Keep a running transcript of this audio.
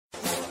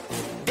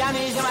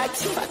diamonds in my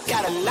teeth, I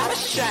got a lot of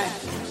shine.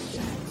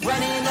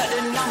 Running up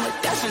the number,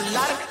 that's a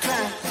lot of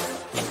crime.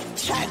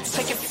 Try to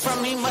take it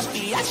from me, must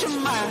be out your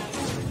mind.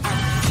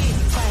 I'm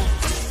big time,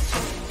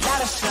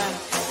 lot of sun.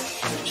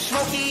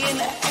 Smoky in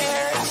the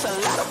air, that's a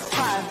lot of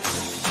prime.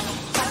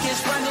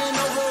 Pockets running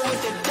over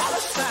with the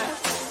dollar sign.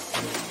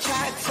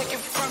 Try to take it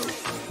from me.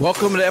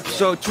 Welcome to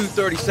episode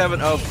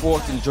 237 of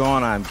Fourth and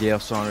John. I'm Gail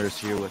Saunders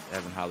here with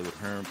Evan Hollywood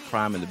Hearn,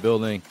 Prime in the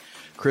building,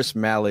 Chris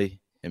Malley,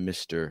 and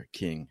Mr.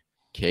 King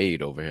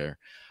Cade over here.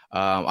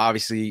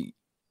 Obviously,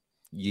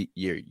 you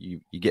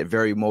get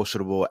very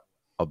emotional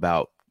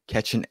about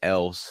catching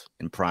L's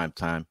in prime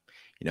time,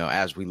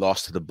 as we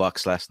lost to the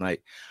Bucks last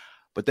night.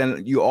 But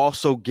then you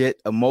also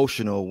get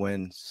emotional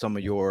when some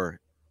of your,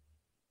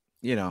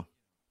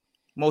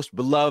 most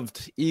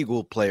beloved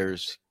Eagle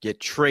players get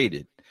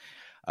traded.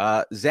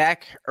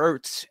 Zach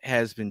Ertz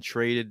has been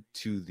traded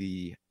to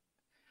the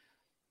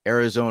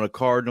Arizona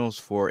Cardinals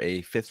for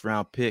a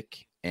 5th-round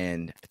pick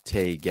and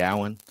Tay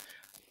Gowan.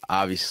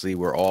 Obviously,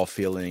 we're all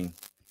feeling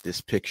this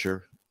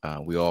picture.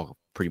 We all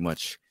pretty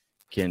much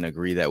can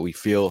agree that we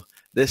feel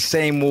the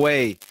same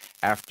way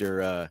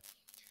after,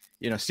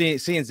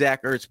 seeing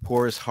Zach Ertz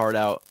pour his heart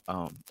out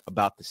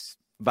about the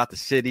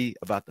city,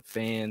 about the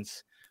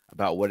fans,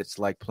 about what it's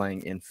like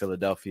playing in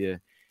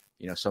Philadelphia.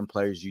 Some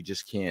players you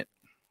just can't.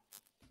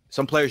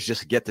 Some players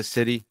just get the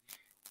city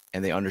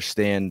and they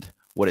understand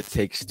what it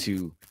takes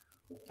to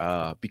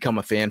become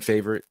a fan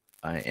favorite.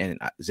 And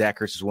Zach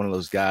Ertz is one of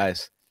those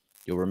guys.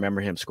 You'll remember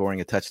him scoring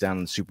a touchdown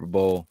in the Super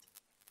Bowl,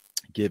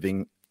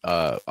 giving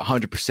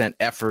 100%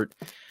 effort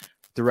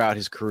throughout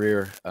his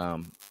career.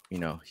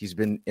 He's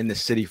been in the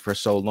city for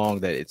so long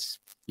that it's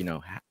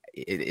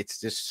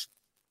just,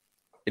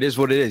 it is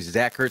what it is.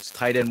 Zach Ertz,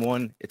 tight end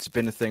one. It's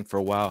been a thing for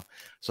a while.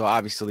 So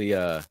obviously,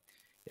 it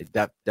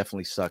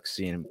definitely sucks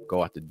seeing him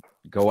go out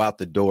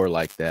the door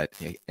like that.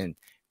 And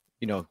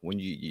when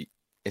you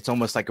it's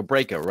almost like a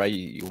breakup, right?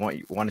 You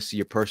want to see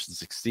your person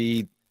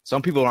succeed.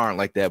 Some people aren't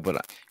like that,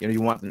 but you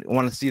want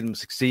to see them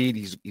succeed.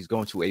 He's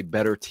going to a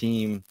better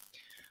team,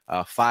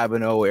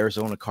 5-0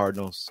 Arizona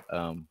Cardinals.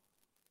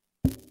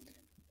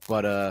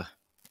 But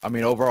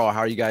overall, how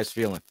are you guys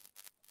feeling?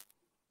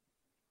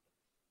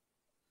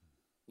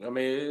 I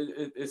mean,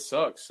 it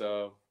sucks.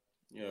 Again,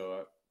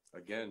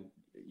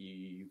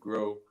 you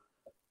grow,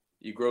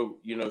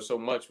 so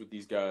much with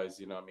these guys.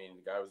 The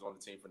guy was on the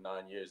team for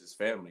 9 years. His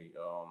family,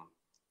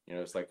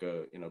 it's like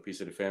a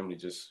piece of the family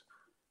just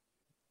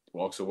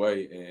walks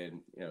away,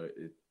 and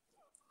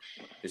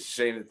it's a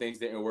shame that things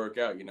didn't work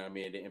out. It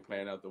didn't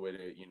plan out the way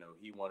that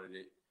he wanted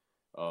it,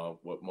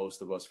 what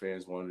most of us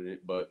fans wanted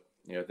it. But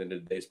at the end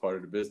of the day, it's part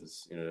of the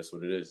business. That's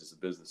what it is. It's a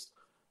business.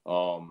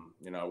 I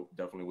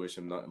definitely wish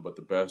him nothing but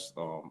the best.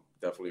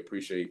 Definitely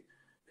appreciate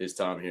his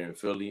time here in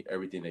Philly,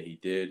 everything that he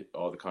did,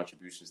 all the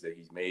contributions that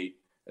he's made,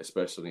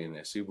 especially in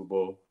that Super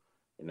Bowl.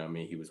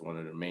 He was one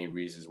of the main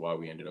reasons why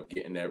we ended up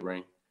getting that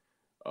ring.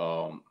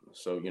 I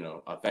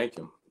thank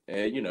him.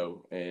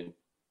 And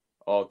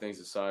all things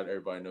aside,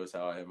 everybody knows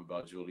how I am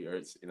about Julie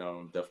Ertz.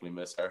 I'm definitely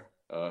miss her.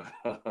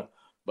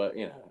 But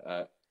it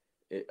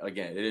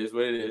is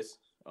what it is.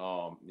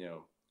 I'm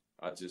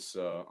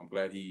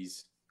glad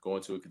he's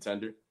going to a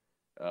contender.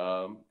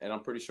 And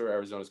I'm pretty sure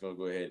Arizona's going to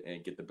go ahead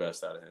and get the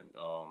best out of him.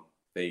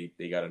 They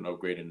got an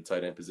upgrade in the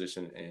tight end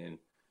position, and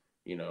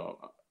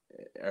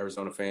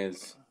Arizona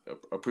fans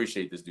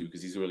appreciate this dude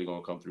because he's really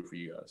going to come through for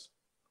you guys.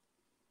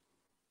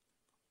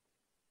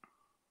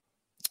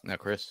 Now,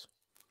 Chris.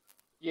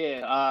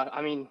 Yeah,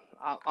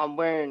 I'm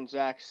wearing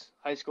Zach's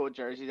high school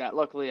jersey that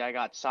luckily I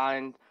got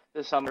signed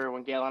this summer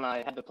when Gail and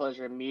I had the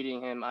pleasure of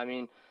meeting him.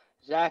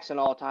 Zach's an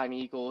all-time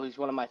Eagle. He's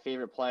one of my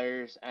favorite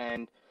players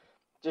and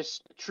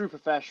just a true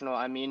professional.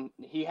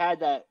 He had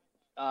that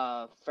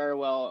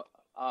farewell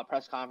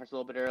press conference a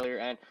little bit earlier,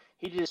 and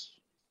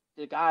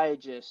the guy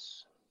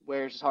just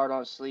wears his heart on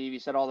his sleeve. He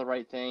said all the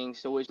right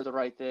things, always did the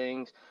right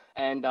things,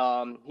 and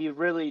he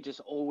really just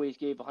always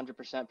gave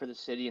 100% for the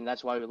city, and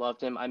that's why we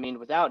loved him.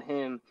 Without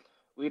him,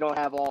 we don't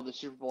have all the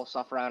Super Bowl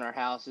stuff around our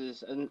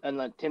houses, and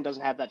Tim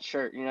doesn't have that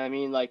shirt.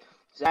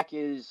 Zach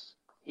is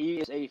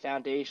a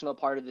foundational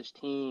part of this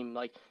team.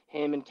 Like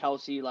him and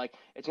Kelsey,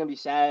 it's gonna be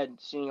sad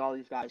seeing all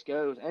these guys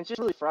go, and it's just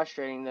really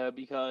frustrating though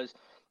because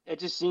it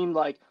just seemed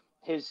like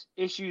his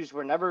issues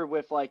were never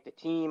with the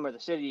team or the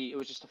city. It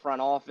was just the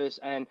front office,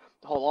 and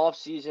the whole off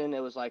season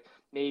it was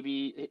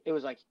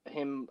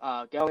him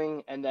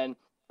going, and then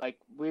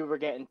we were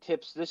getting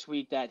tips this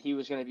week that he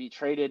was going to be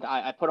traded.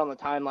 I put on the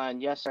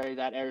timeline yesterday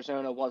that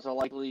Arizona was a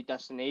likely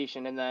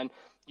destination, and then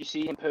you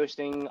see him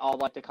posting all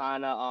the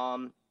kind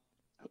of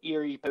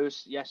eerie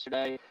posts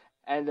yesterday,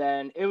 and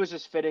then it was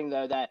just fitting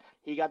though that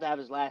he got to have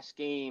his last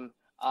game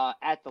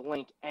at the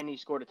link and he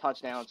scored a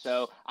touchdown.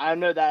 So I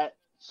know that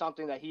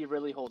something that he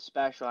really holds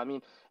special.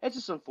 It's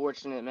just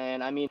unfortunate,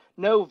 man.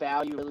 No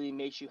value really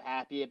makes you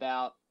happy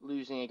about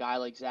losing a guy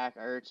like Zach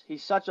Ertz.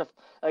 He's such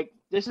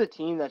this is a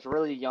team that's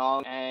really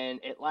young and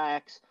it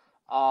lacks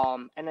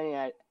and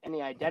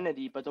any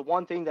identity. But the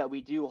one thing that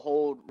we do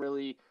hold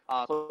really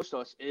close to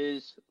us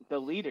is the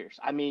leaders.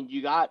 I mean,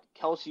 you got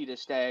Kelsey to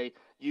stay,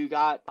 you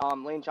got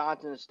Lane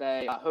Johnson to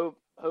stay.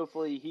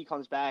 Hopefully he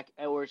comes back,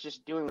 or is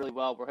just doing really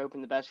well. We're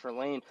hoping the best for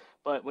Lane.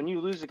 But when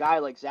you lose a guy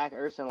like Zach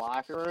Ertz in the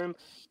locker room,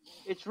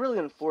 it's really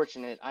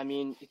unfortunate. I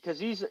mean, because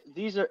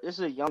this is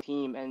a young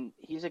team, and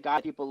he's a guy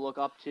people look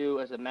up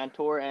to as a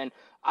mentor. And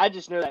I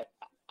just know that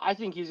I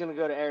think he's going to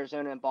go to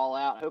Arizona and ball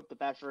out. I hope the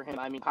best for him.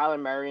 I mean,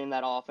 Kyler Murray in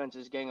that offense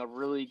is getting a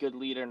really good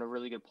leader and a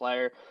really good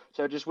player.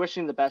 So just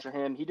wishing the best for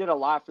him. He did a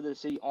lot for the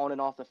city on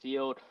and off the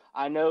field.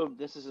 I know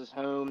this is his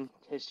home.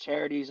 His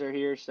charities are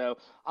here. So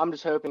I'm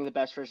just hoping the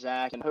best for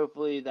Zach, and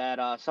hopefully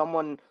that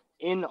someone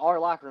in our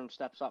locker room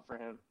steps up for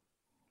him.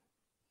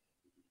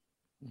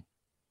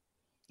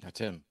 That's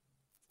him.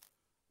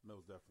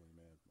 Most definitely,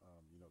 man.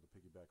 To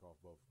piggyback off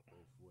both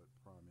what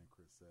Prime and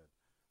Chris said,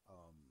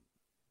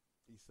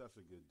 he's such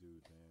a good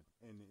dude, man.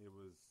 And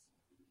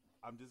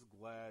I'm just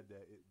glad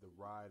that the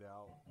ride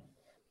out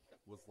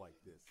was like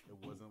this. It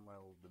wasn't like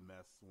the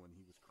mess when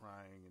he was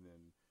crying, and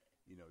then,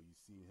 you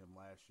seen him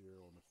last year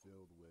on the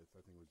field with,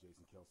 I think it was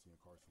Jason Kelsey and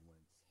Carson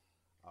Wentz.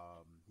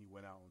 He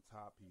went out on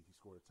top. He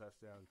scored a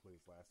touchdown. He played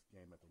his last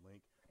game at the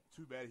Link.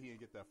 Too bad he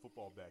didn't get that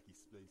football back.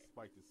 They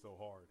spiked it so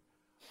hard.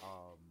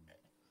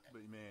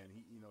 But man,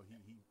 he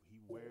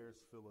wears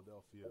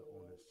Philadelphia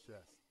on his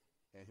chest,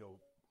 and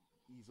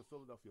he's a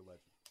Philadelphia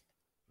legend.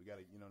 We got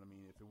to, you know what I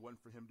mean? If it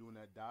wasn't for him doing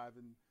that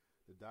diving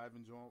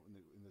joint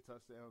in the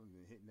touchdown and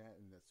then hitting that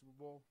in that Super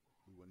Bowl,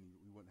 we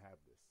wouldn't have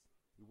this.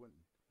 We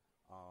wouldn't.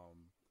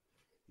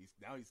 He's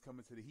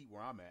coming to the Heat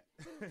where I'm at.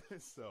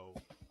 So,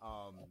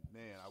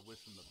 man, I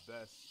wish him the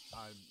best.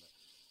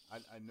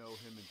 I know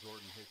him and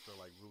Jordan Hicks are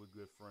like really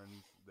good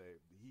friends.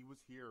 He was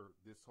here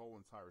this whole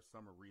entire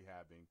summer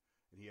rehabbing,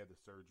 and he had the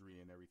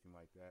surgery and everything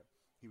like that.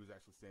 He was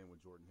actually staying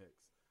with Jordan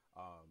Hicks.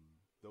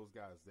 Those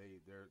guys,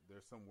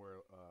 they're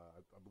somewhere.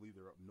 I believe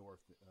they're up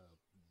north.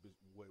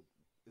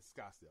 It's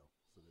Scottsdale,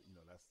 so that,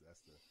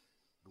 that's the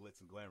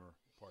glitz and glamour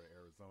part of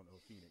Arizona,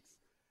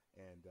 Phoenix,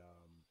 and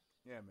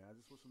yeah, man, I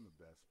just wish him the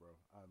best, bro.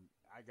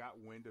 I got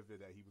wind of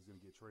it that he was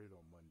going to get traded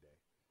on Monday,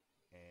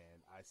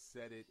 and I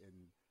said it,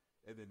 and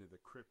then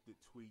the cryptic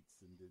tweets,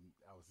 and then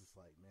I was just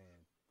like, man.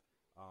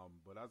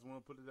 But I just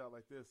want to put it out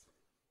like this: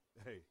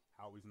 hey,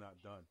 Howie's not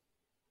done.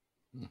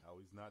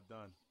 Howie's not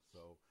done.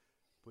 So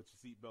put your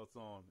seatbelts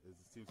on. As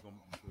this team's going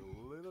to be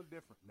a little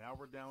different. Now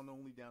we're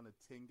only down to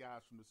 10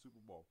 guys from the Super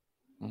Bowl.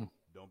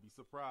 Don't be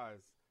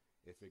surprised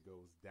if it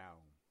goes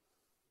down.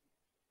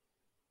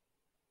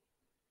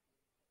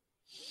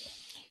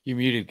 You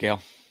muted, Gil.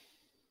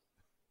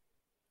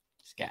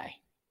 This guy.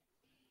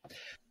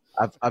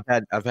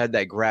 I've had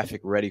that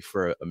graphic ready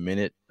for a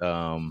minute.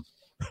 Players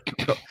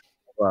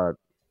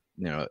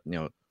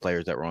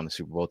that were on the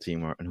Super Bowl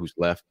team and who's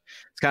left.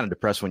 It's kind of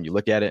depressing when you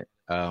look at it.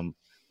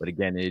 But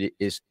again, it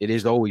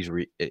is always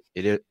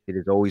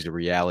a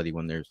reality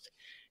when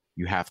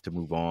you have to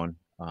move on.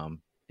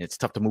 It's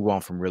tough to move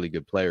on from really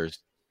good players,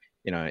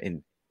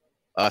 and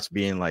us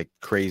being like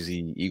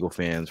crazy Eagle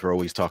fans, we're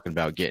always talking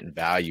about getting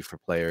value for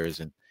players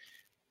and,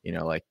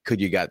 like,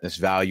 could you got this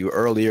value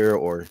earlier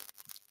or,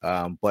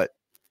 but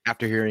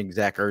after hearing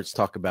Zach Ertz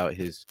talk about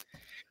his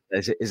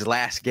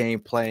last game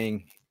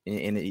playing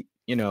in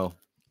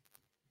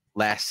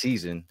last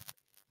season,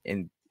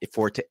 and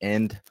for it to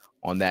end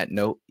on that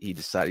note, he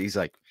decided, he's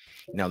like,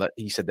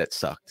 he said that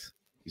sucked.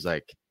 He's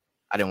like,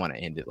 I didn't want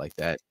to end it like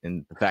that.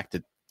 And the fact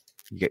that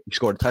he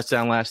scored a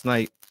touchdown last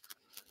night,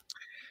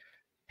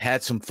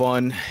 had some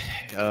fun,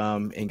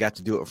 and got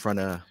to do it in front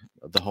of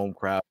the home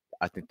crowd.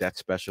 I think that's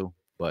special,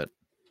 but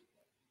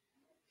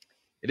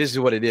it is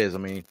what it is. I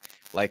mean,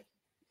 like,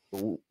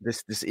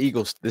 this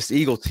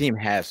Eagle team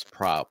has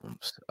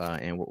problems,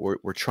 and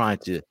we're trying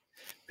to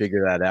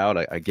figure that out.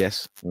 I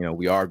guess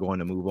we are going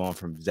to move on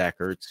from Zach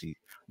Ertz. He's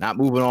not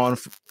moving on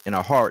in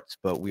our hearts,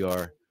 but we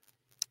are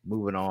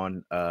moving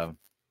on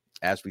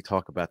as we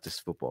talk about this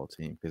football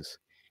team, because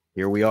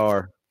here we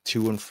are,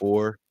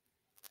 2-4.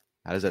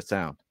 How does that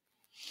sound?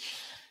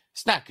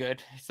 It's not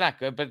good. It's not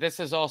good. But this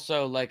is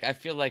also, like, I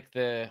feel like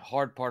the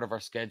hard part of our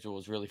schedule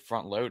is really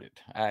front loaded.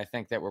 I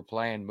think that we're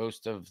playing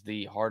most of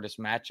the hardest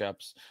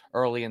matchups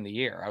early in the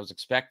year. I was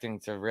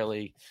expecting to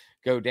really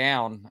go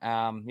down.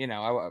 I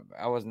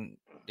wasn't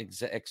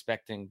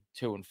expecting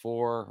 2-4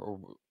 or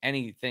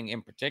anything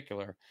in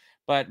particular.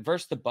 But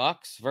versus the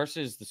Bucs,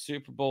 versus the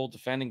Super Bowl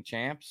defending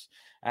champs,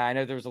 I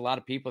know there was a lot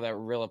of people that were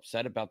real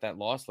upset about that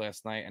loss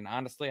last night. And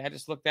honestly, I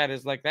just looked at it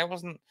as like, that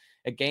wasn't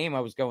a game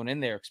I was going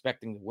in there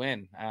expecting to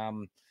win.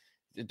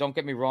 Don't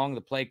get me wrong, the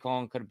play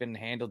calling could have been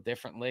handled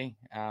differently.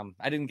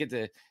 I didn't get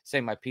to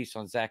say my piece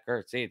on Zach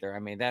Ertz either. I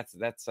mean,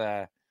 it's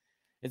a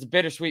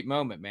bittersweet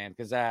moment, man,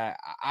 because I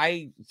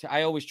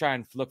always try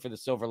and look for the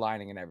silver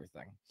lining in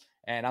everything.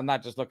 And I'm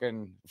not just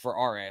looking for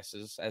our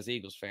asses as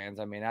Eagles fans.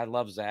 I mean, I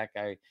love Zach.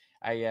 I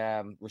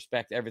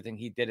respect everything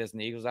he did as an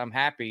Eagles. I'm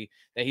happy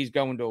that he's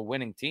going to a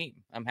winning team.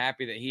 I'm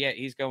happy that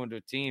he's going to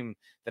a team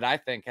that I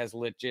think has a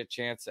legit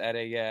chance at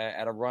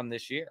a run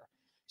this year.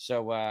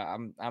 So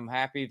I'm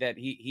happy that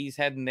he's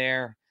heading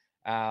there.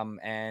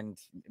 and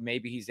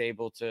maybe he's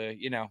able to,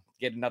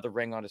 get another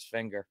ring on his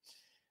finger.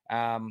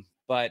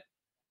 But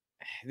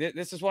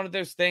this is one of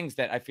those things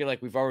that I feel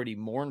like we've already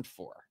mourned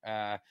for.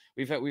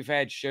 We've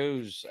had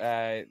shows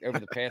over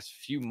the past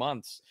few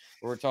months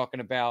where we're talking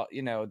about,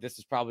 this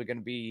is probably going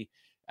to be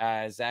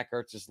Zach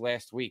Ertz's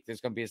last week.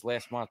 There's going to be his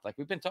last month. Like,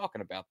 we've been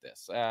talking about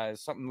this.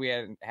 Something we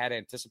had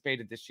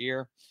anticipated this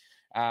year.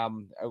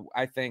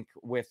 I think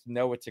with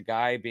Noah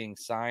Tagai being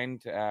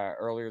signed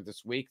earlier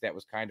this week, that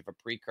was kind of a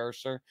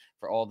precursor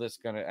for all this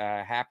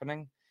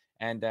happening.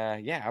 And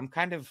I'm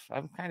kind of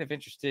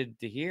interested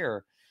to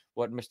hear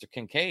what Mr.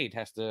 Kincaid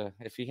has to,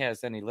 if he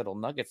has any little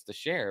nuggets to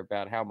share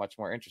about how much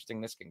more interesting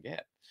this can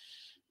get.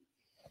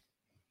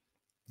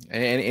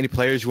 Any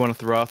players you want to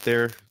throw out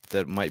there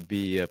that might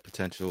be a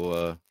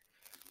potential,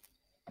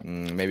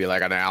 maybe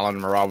like an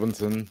Allen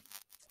Robinson?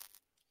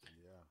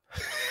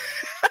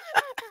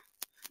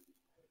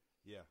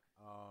 Yeah.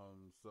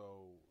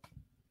 So,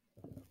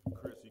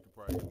 Chris, you could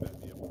probably back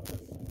me up on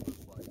this. It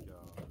looks like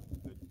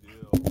the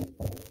deal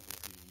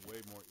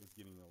is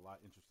getting a lot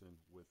interesting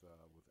with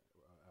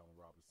Allen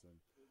Robinson.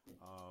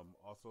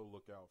 Also,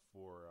 look out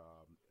for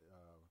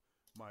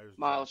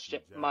Miles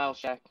Jack.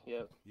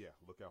 Yeah. Yeah,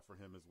 look out for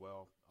him as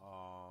well.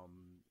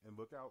 And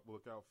look out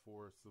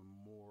for some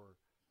more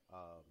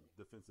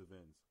defensive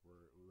ends.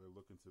 We're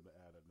looking to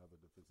add another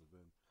defensive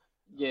end.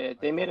 Yeah,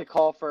 they made a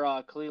call for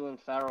Cleveland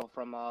Farrell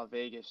from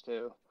Vegas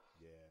too.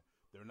 Yeah,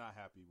 they're not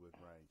happy with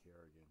Ryan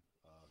Kerrigan.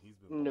 He's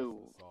been lost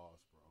in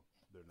sauce, bro.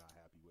 They're not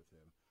happy with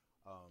him.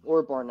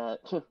 Or Barnett.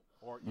 They're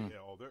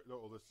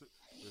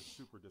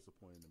super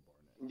disappointed in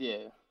Barnett.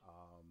 Yeah.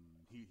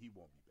 He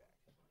won't be back.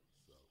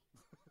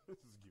 So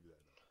let's just give you that.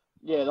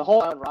 Yeah, the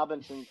whole Allen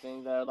Robinson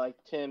thing, though, like,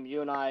 Tim,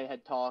 you and I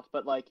had talked,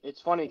 but, like,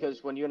 it's funny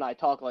because when you and I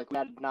talked, like, we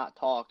had not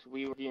talked,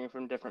 we were hearing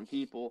from different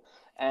people,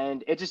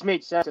 and it just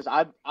made sense,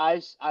 because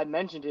I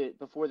mentioned it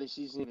before the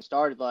season even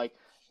started, like,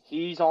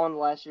 he's on the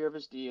last year of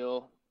his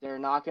deal, they're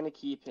not going to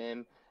keep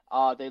him,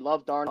 they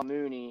love Darnell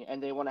Mooney,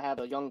 and they want to have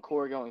a young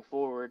core going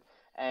forward,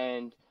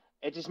 and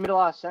it just made a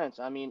lot of sense.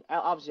 I mean,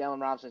 obviously Allen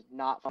Robinson's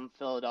not from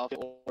Philadelphia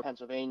or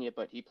Pennsylvania,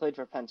 but he played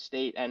for Penn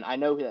State, and I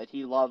know that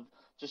he loved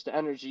just the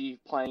energy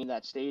playing in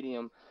that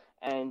stadium.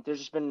 And there's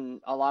just been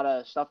a lot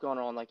of stuff going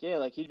on. Like, yeah,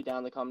 like he'd be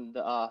down to come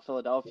to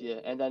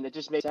Philadelphia. And then it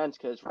just makes sense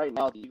because right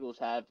now the Eagles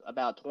have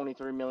about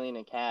 $23 million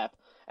in cap,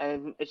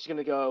 and it's going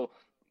to go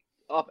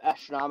up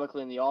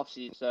astronomically in the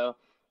offseason. So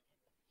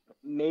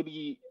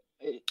maybe,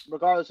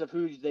 regardless of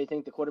who they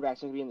think the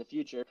quarterback's going to be in the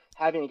future,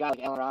 having a guy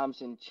like Allen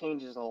Robinson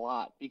changes a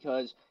lot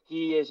because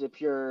he is a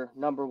pure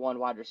number one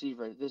wide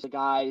receiver. There's a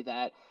guy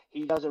that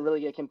he doesn't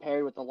really get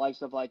compared with the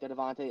likes of like the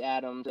Devontae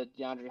Adams, the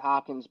DeAndre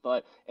Hopkins,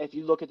 but if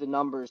you look at the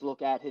numbers,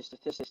 look at his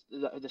statistics,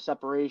 the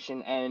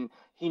separation, and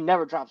he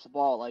never drops the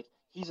ball. Like,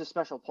 he's a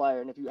special player,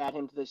 and if you add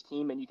him to this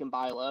team and you can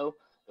buy low,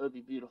 it would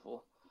be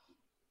beautiful.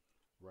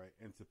 Right,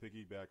 and to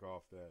piggyback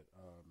off that,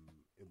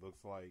 it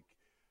looks like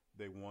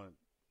they want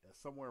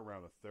somewhere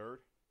around a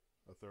third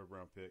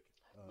round pick.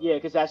 Yeah,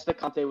 because that's the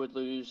comp they would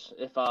lose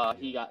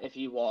if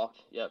he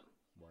walked. Yep.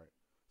 Right.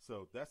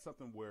 So that's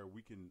something where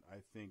I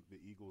think the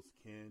Eagles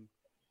can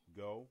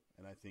go,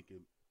 and I think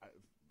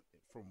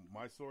from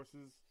my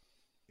sources,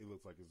 it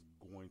looks like it's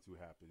going to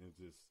happen.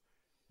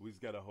 We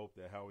just got to hope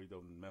that Howie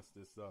doesn't mess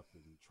this up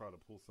and try to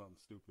pull something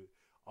stupid.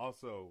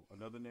 Also,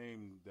 another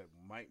name that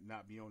might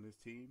not be on this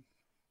team,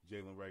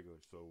 Jalen Reagor.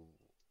 So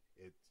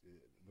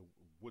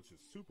which is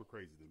super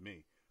crazy to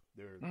me.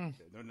 They're not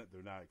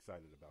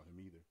excited about him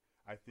either.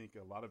 I think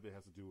a lot of it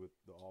has to do with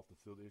the off the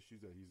field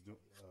issues that he's doing.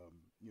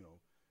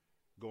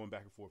 Going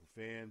back and forth with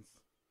fans,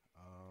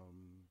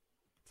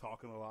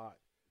 talking a lot.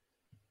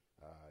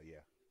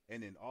 Yeah,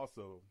 and then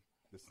also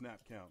the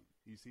snap count.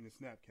 You've seen the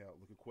snap count.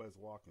 Look at Quez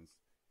Watkins.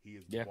 He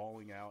is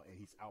balling out and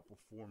he's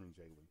outperforming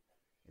Jalen.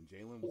 And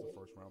Jalen was a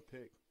first round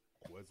pick.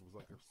 Quez was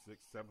like a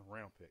 6th, 7th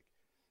round pick.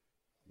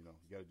 You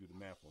got to do the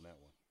math on that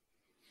one.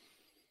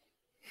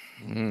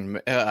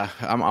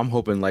 I'm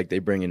hoping like they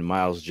bring in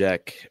Miles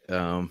Jack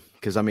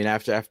because I mean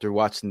after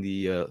watching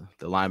the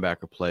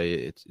linebacker play,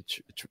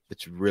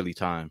 it's really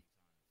time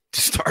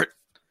to start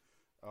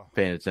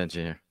paying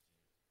attention here.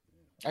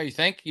 Oh, you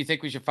think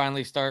we should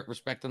finally start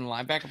respecting the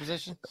linebacker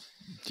position?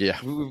 Yeah,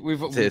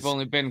 we've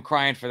only been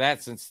crying for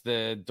that since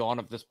the dawn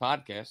of this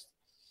podcast.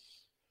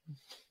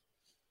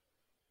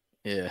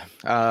 Yeah,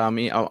 I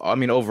mean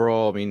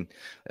overall,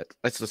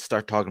 let's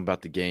start talking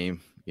about the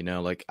game.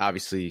 Like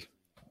obviously,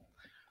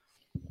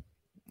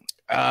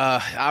 prior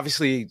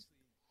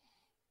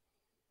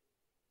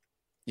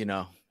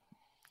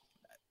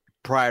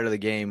to the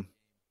game,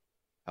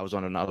 I was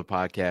on another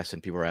podcast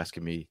and people were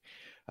asking me,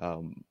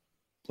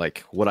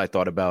 like what I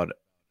thought about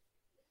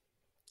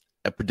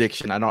a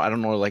prediction. I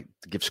don't know like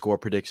to give score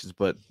predictions,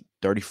 but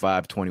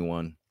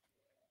 35-21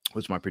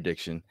 was my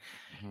prediction.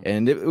 Mm-hmm.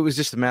 And it was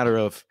just a matter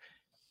of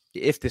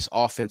if this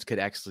offense could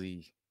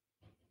actually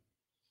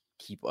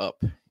keep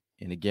up.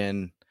 And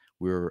again,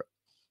 we're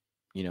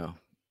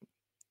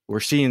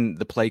seeing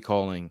the play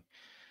calling,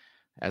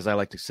 as I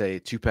like to say,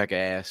 two-pack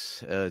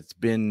ass. It's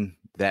been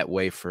that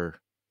way for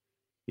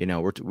You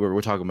know,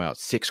 we're talking about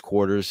 6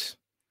 quarters,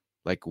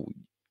 like,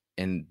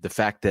 and the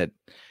fact that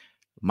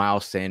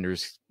Miles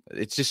Sanders,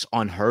 it's just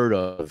unheard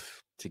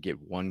of to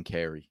get 1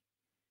 carry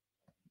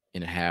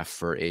in a half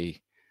for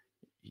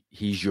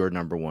he's your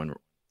number one,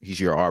 he's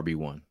your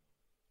RB1.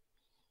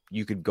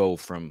 You could go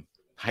from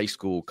high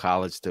school,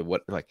 college to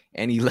like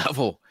any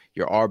level,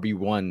 your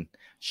RB1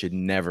 should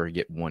never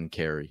get 1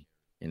 carry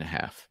in a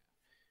half.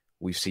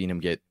 We've seen him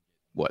get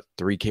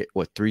 3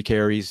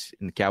 carries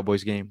in the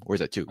Cowboys game, or is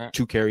that 2?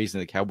 2 carries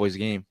in the Cowboys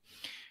game,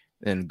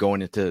 and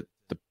going into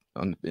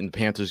in the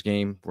Panthers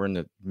game, we're in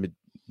the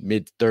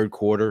mid third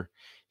quarter,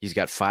 he's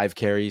got 5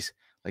 carries.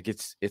 Like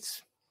it's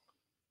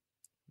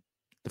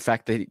the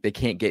fact that they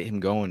can't get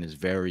him going is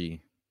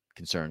very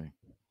concerning.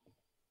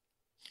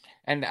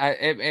 And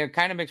it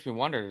kind of makes me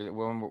wonder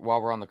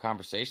while we're on the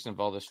conversation of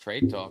all this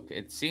trade talk,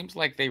 it seems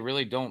like they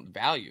really don't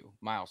value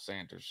Miles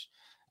Sanders.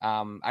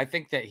 I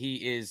think that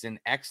he is an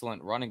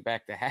excellent running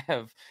back to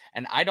have,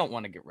 and I don't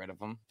want to get rid of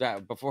him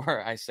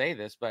before I say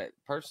this, but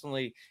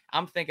personally,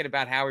 I'm thinking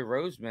about Howie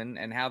Roseman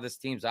and how this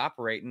team's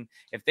operating.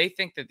 If they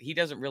think that he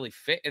doesn't really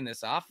fit in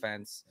this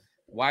offense,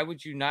 why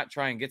would you not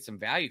try and get some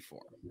value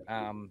for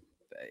him?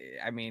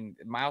 I mean,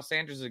 Miles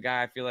Sanders is a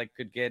guy I feel like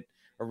could get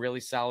a really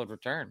solid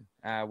return,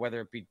 whether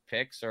it be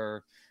picks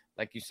or,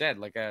 like you said,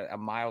 like a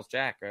Miles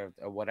Jack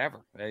or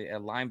whatever, a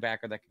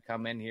linebacker that could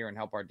come in here and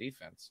help our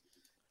defense.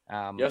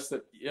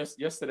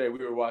 Yesterday we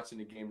were watching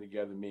the game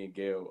together, me and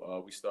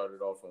Gail. We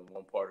started off on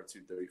one part of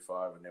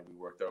 235, and then we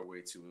worked our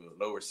way to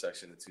a lower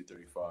section of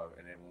 235.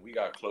 And then when we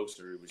got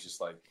closer, it was just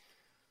like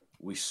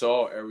we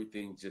saw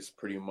everything just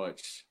pretty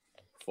much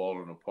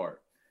falling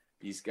apart.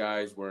 These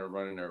guys weren't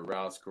running their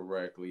routes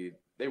correctly.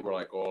 They were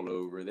like all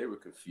over. They were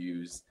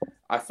confused.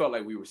 I felt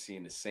like we were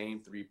seeing the same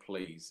 3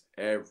 plays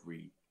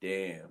every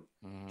damn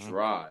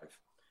drive.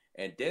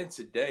 And then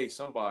today,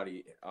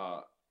 somebody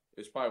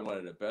it's probably one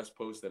of the best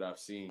posts that I've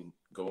seen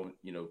going,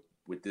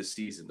 with this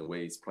season, the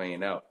way it's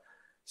playing out.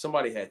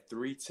 Somebody had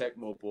 3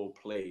 Tecmo Bowl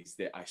plays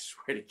that I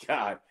swear to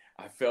God,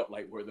 I felt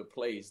like were the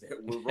plays that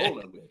we're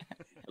rolling with.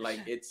 Like,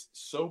 it's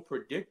so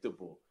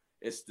predictable.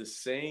 It's the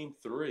same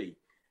 3.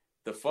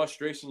 The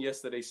frustration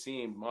yesterday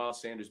seeing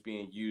Miles Sanders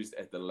being used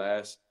at the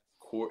last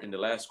quarter, the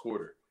last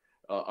quarter,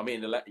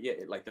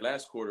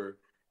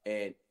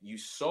 and you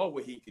saw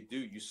what he could do.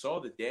 You saw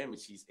the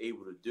damage he's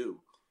able to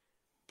do.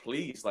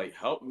 Please,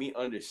 help me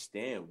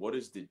understand, what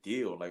is the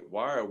deal? Like,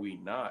 why are we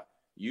not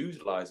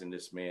utilizing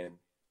this man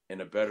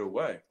in a better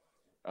way?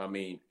 I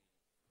mean,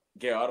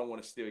 Gail, I don't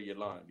want to steal your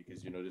line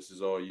because, this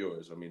is all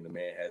yours. I mean, the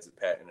man has a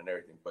patent and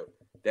everything, but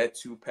that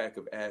 2-pack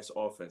of ass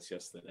offense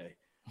yesterday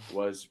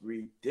was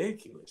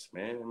ridiculous,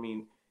 man. I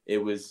mean,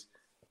 it was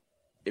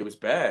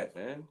bad,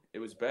 man. It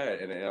was bad.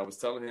 And I was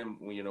telling him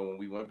when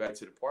we went back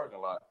to the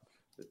parking lot,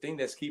 the thing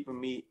that's keeping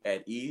me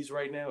at ease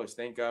right now is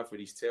thank God for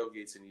these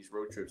tailgates and these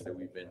road trips that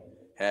we've been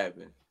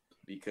having.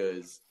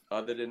 Because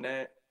other than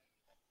that,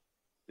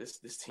 this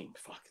team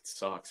fucking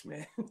sucks,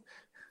 man.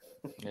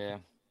 Yeah.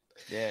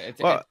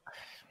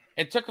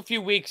 It took a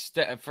few weeks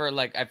for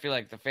I feel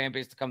like the fan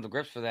base to come to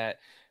grips for that.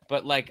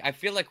 But I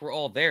feel like we're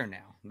all there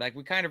now. Like,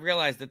 we kind of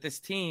realize that this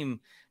team,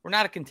 we're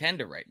not a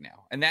contender right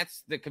now. And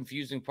that's the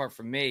confusing part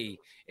for me,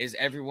 is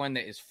everyone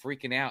that is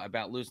freaking out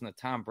about losing to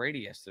Tom Brady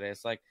yesterday.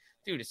 It's like,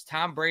 dude, it's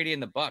Tom Brady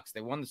and the Bucs.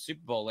 They won the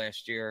Super Bowl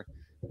last year.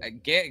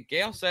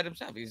 Gail said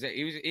himself,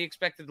 he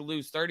expected to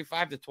lose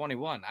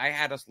 35-21. I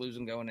had us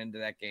losing going into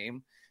that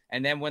game.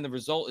 And then when the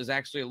result is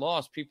actually a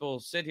loss, people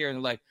sit here and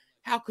they're like,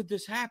 how could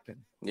this happen?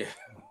 Yeah.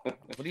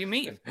 What do you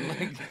mean?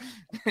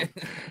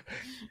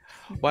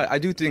 Well, I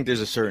do think there's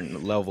a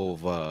certain level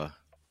of,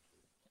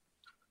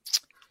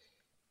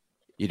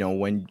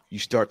 when you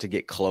start to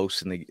get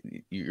close and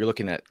you're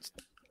looking at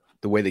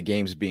the way the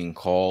game's being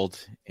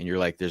called and you're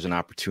like, there's an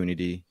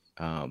opportunity.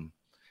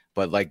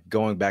 But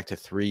going back to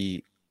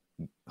 3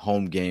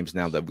 home games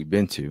now that we've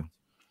been to,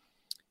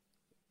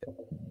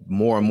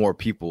 more and more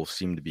people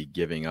seem to be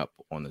giving up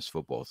on this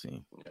football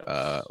team.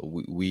 Yes.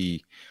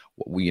 We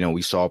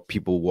saw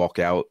people walk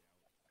out,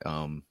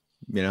 in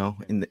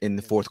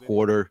the fourth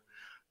quarter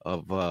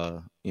of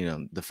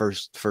the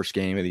first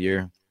game of the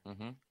year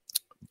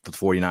for the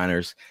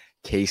 49ers.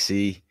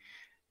 KC,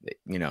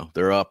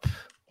 they're up,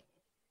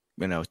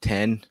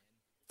 10,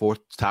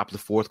 top of the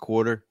fourth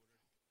quarter.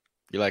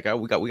 You're like, oh,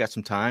 we got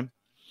some time.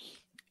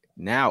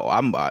 Now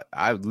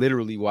I'm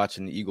literally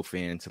watching the Eagle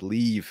fans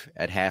leave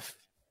at half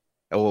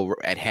or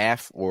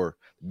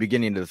the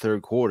beginning of the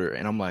third quarter,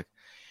 and I'm like,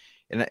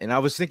 and I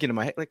was thinking in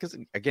my head, because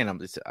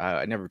again,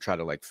 I never try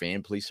to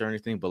fan police or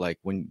anything, but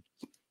when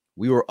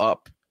we were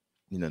up,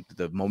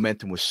 the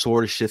momentum was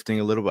sort of shifting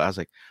a little bit. I was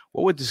like,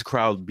 what would this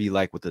crowd be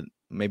like with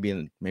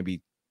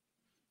maybe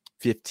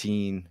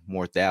 15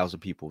 more thousand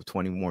people,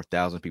 20 more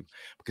thousand people?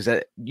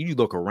 Because you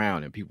look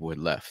around and people had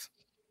left.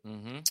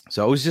 Mm-hmm.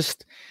 So it was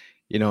just,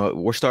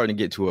 we're starting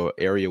to get to an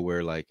area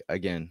where,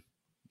 again,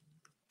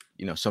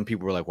 some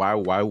people were like,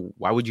 why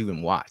would you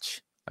even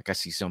watch? I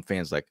see some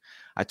fans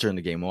I turn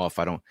the game off.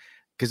 I don't,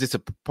 because it's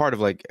a part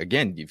of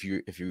again, if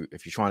you're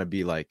trying to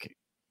be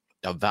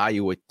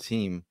evaluate the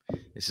team.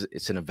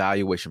 It's an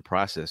evaluation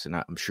process, and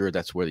I'm sure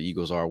that's where the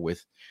Eagles are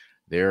with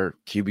their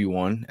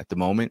QB1 at the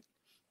moment,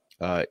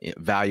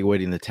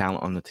 evaluating the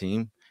talent on the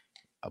team.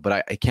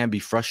 But it can be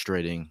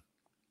frustrating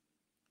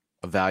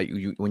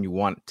when you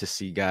want to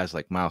see guys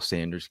like Miles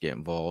Sanders get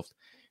involved,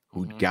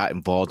 who got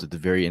involved at the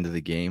very end of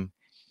the game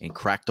and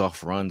cracked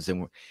off runs.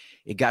 And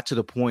it got to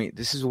the point,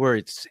 this is where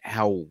it's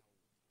how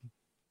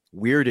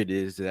weird it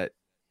is that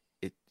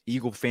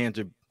Eagle fans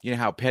are,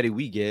 how petty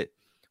we get.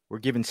 We're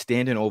giving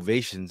standing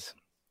ovations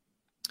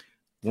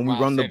when we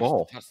run the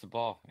ball. Touch the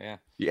ball, yeah.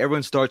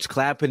 Everyone starts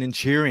clapping and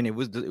cheering. It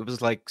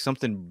was like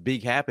something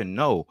big happened.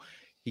 No,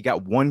 he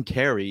got one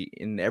carry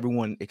and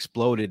everyone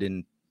exploded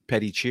in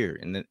petty cheer,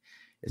 and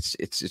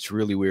it's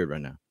really weird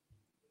right now.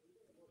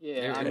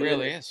 Yeah, it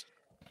really is.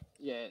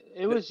 Yeah,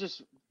 it was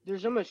just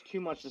there's almost too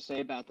much to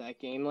say about that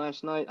game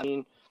last night. I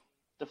mean,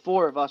 the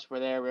four of us were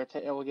there. We were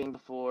tailgating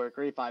before.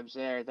 Great vibes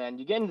there. Then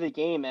you get into the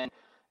game and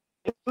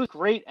it was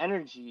great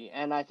energy,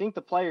 and I think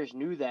the players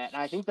knew that. And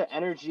I think the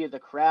energy of the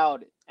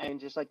crowd and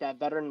just like that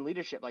veteran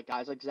leadership, like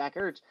guys like Zach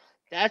Ertz,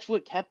 that's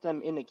what kept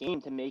them in the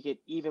game to make it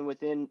even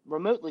within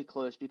remotely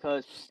close.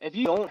 Because if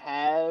you don't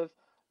have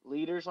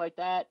leaders like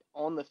that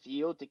on the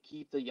field to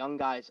keep the young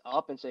guys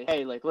up and say,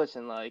 hey, like,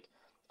 listen, like,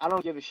 I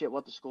don't give a shit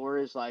what the score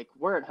is. Like,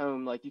 we're at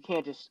home. Like, you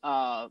can't just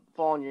fall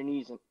on your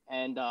knees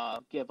and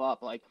give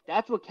up. Like,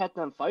 that's what kept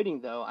them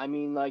fighting, though. I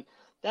mean, like,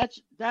 that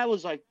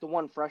was, like, the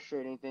one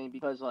frustrating thing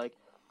because, like,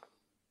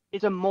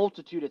 it's a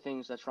multitude of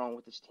things that's wrong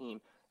with this team.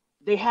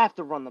 They have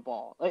to run the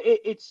ball.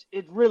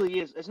 It really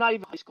is. It's not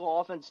even a high school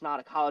offense. It's not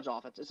a college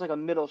offense. It's like a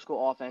middle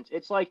school offense.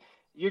 It's like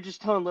you're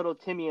just telling little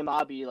Timmy and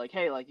Bobby, like,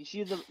 hey, like,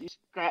 you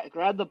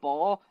grab the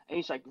ball and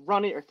you just, like,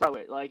 run it or throw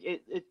it. Like,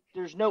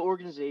 there's no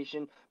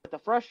organization. But the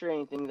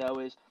frustrating thing, though,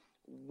 is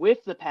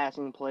with the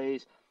passing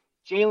plays,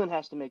 Jalen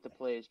has to make the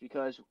plays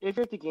because if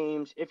you're at the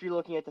games, if you're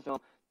looking at the film,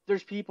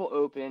 there's people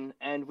open,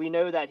 and we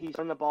know that he's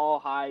throwing the ball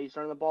high, he's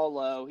throwing the ball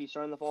low, he's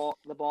throwing the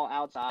ball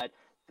outside.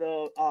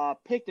 The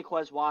pick to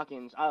Quez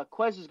Watkins,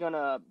 Quez is going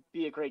to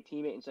be a great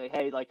teammate and say,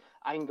 hey, like,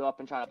 I can go up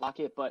and try to block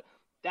it, but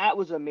that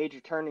was a major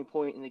turning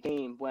point in the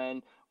game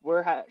when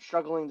we're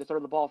struggling to throw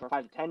the ball for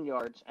 5 to 10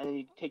 yards, and then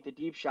you take the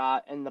deep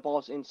shot, and the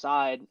ball's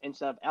inside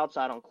instead of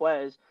outside on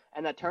Quez,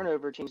 and that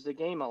turnover changed the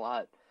game a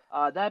lot.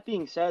 That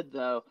being said,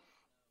 though,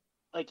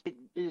 like, it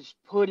is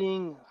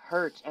putting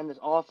Hurts and this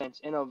offense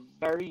in a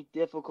very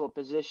difficult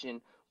position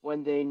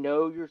when they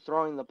know you're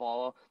throwing the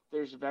ball.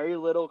 There's very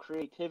little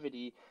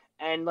creativity,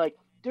 and, like,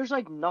 there's,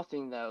 like,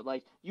 nothing, though.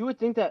 Like, you would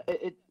think that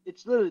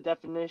it's literally the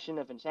definition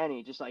of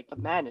insanity, just, like,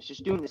 madness,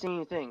 just doing the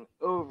same thing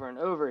over and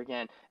over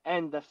again.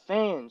 And the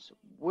fans,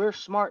 we're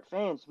smart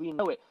fans. We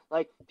know it.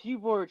 Like,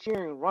 people are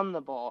cheering, run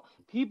the ball.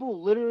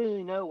 People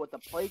literally know what the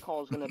play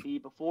call is going to be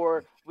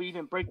before we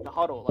even break the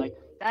huddle. Like,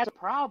 that's a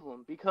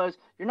problem because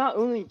you're not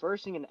only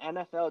versing an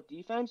NFL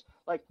defense.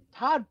 Like,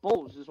 Todd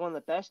Bowles is one of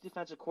the best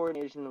defensive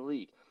coordinators in the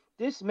league.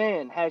 This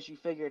man has you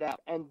figured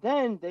out. And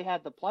then they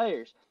have the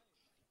players.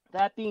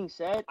 That being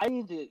said, I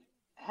need to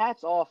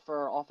hats off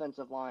for our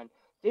offensive line.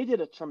 They did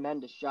a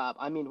tremendous job.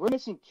 I mean, we're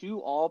missing 2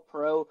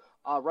 all-pro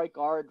right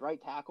guard,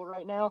 right tackle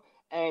right now,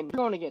 and we're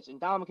going against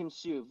Ndamukong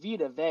Suh,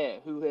 Vita Vea,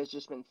 who has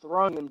just been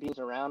throwing and beans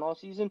around all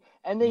season,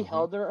 and they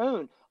held their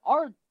own.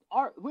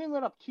 We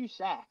let up 2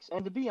 sacks,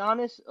 and to be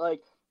honest,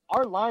 like,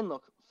 our line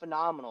looked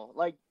phenomenal.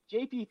 Like,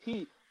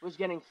 JPP was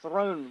getting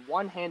thrown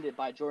one-handed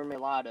by Jordan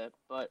Mailata,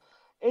 but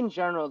in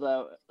general,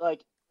 though,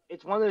 like,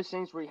 it's one of those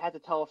things where you have to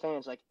tell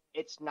fans, like,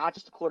 it's not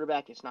just the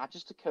quarterback, it's not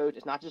just the coach,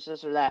 it's not just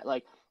this or that.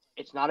 Like,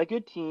 it's not a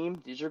good team.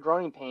 These are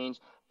growing pains,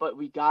 but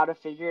we got to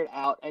figure it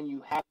out, and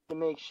you have to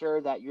make sure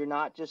that you're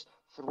not just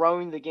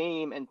throwing the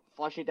game and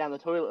flushing it down the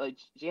toilet like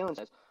Jalen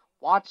says.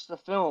 Watch the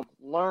film,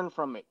 learn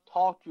from it,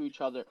 talk to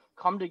each other,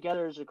 come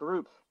together as a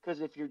group,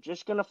 because if you're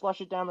just going to flush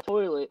it down the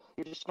toilet,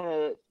 you're just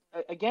going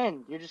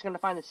to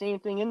find the same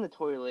thing in the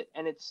toilet,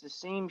 and it's the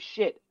same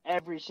shit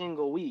every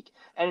single week.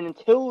 And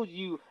until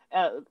you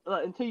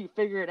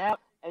figure it out,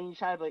 and you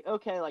try to be like,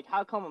 okay, like,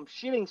 how come I'm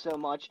shitting so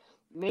much?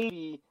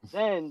 Maybe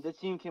then the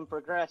team can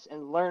progress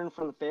and learn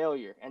from the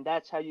failure, and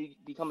that's how you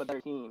become a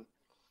better team.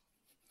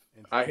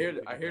 I hear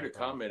the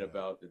comment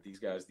about that these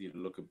guys need to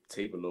look at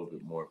tape a little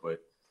bit more, but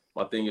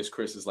my thing is,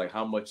 Chris, is like,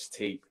 how much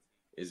tape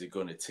is it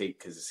going to take?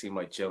 Because it seemed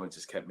like Jalen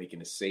just kept making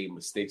the same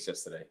mistakes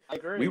yesterday. I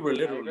agree. We were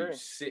literally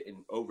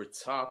sitting over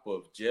top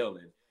of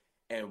Jalen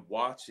and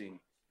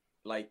watching,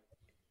 like,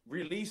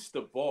 release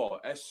the ball.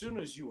 As soon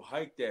as you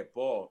hike that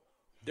ball,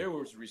 there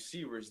was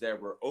receivers that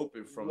were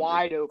open from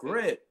the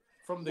grip.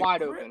 From the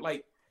grip. Open.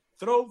 Like,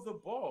 throw the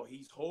ball.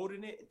 He's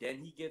holding it. Then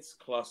he gets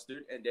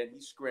clustered. And then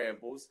he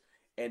scrambles.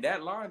 And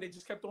that line, they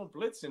just kept on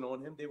blitzing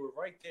on him. They were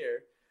right there.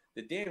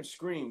 The damn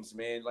screens,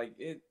 man. Like,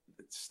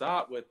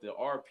 stop with the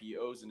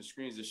RPOs and the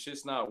screens. The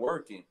shit's not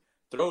working.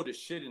 Throw the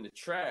shit in the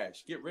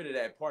trash. Get rid of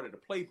that part of the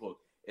playbook.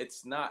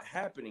 It's not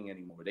happening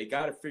anymore. They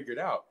got to figure it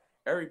out.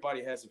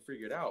 Everybody has to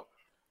figure it out.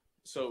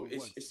 So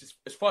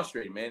it's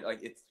frustrating, man.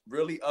 Like, it's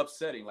really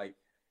upsetting. Like,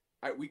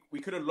 we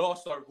could have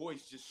lost our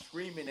voice just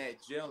screaming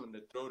at Jalen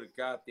to throw the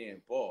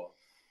goddamn ball.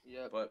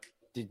 Yeah. But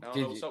Did, I don't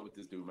did know what's you, up with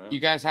this dude, man. you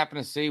guys happen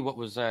to see what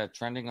was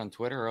trending on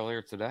Twitter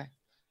earlier today?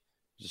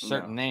 There's a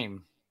certain No.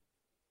 name,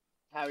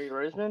 Howie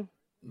Roseman.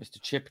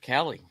 Mr. Chip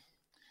Kelly.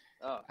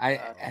 Oh,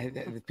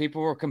 The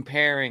people were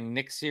comparing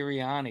Nick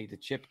Sirianni to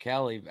Chip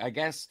Kelly. I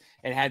guess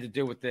it had to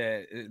do with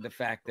the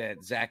fact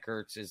that Zach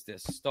Ertz is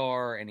this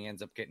star and he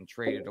ends up getting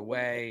traded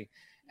away.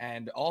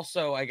 And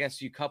also, I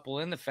guess you couple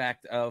in the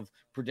fact of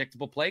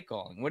predictable play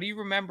calling. What do you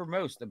remember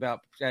most about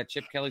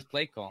Chip Kelly's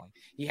play calling?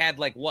 He had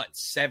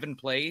 7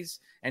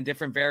 plays and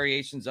different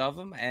variations of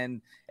them,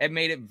 and it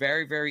made it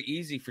very, very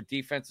easy for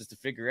defenses to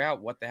figure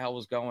out what the hell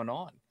was going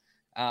on.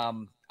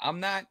 I'm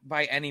not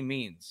by any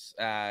means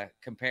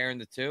comparing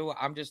the two.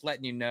 I'm just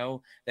letting you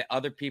know that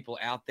other people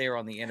out there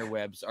on the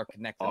interwebs are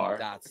connecting the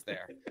dots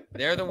there.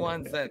 They're the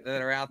ones that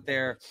are out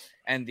there,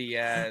 and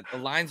the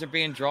lines are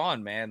being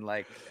drawn, man.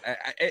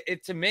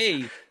 To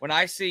me, when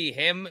I see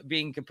him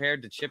being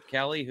compared to Chip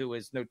Kelly, who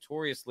is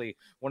notoriously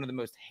one of the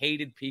most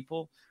hated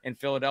people in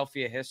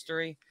Philadelphia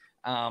history,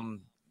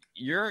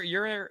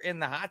 you're in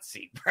the hot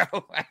seat, bro.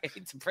 I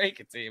hate to break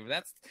it to you,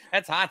 but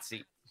that's hot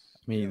seat.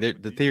 I mean,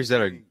 the theories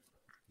that are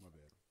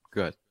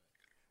good.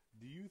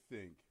 Do you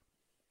think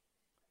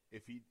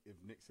if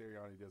Nick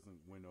Sirianni doesn't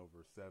win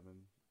over 7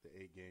 to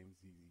 8 games,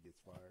 he gets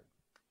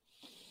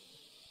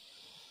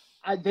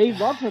fired? They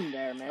love him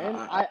there, man.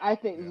 I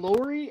think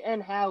Lori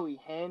and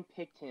Howie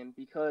handpicked him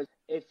because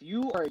if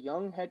you are a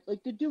young head,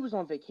 the dude was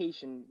on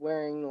vacation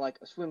wearing a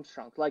swim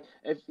trunk.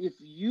 If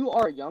you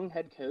are a young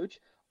head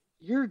coach,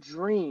 your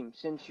dream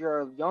since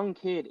you're a young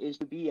kid is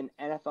to be an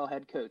NFL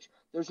head coach.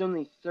 There's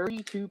only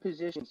 32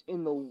 positions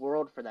in the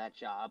world for that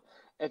job.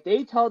 If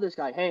they tell this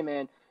guy, hey,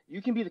 man,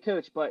 you can be the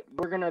coach, but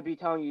we're going to be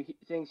telling you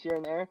things here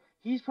and there,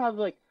 he's probably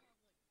like,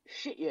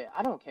 shit, yeah,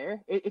 I don't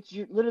care. It's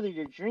literally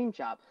your dream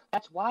job.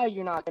 That's why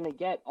you're not going to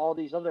get all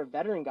these other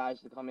veteran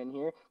guys to come in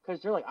here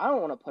because they're like, I don't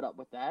want to put up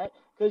with that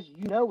because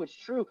it's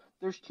true.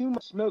 There's too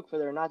much smoke for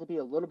there not to be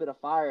a little bit of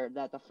fire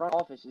that the front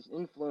office is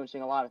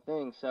influencing a lot of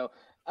things. So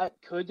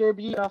could there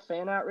be a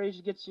fan outrage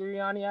to get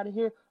Sirianni out of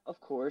here?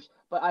 Of course.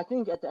 But I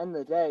think at the end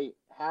of the day,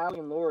 Howie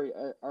and Lori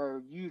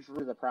are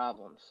usually the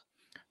problems.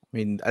 I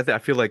mean, I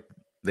feel like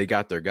they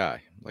got their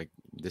guy.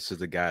 This is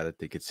the guy that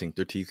they could sink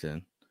their teeth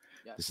in.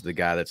 Yes. This is the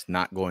guy that's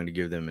not going to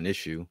give them an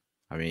issue.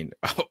 I mean,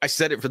 I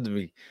said it from the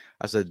beginning.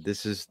 I said,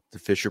 this is the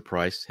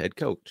Fisher-Price head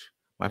coach,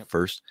 my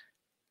first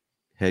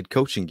head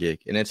coaching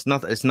gig. And it's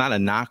not a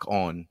knock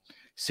on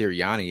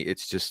Sirianni.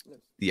 It's just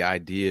the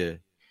idea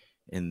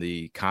and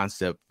the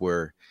concept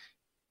where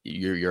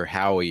you're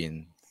Howie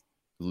and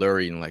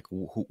Lurie and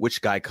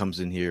which guy comes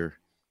in here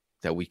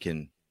that we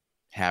can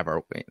have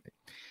our way.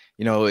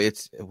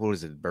 It's what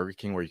is it, Burger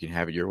King, where you can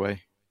have it your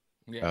way.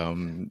 Yeah.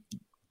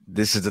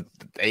 This is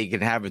they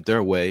can have it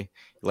their way.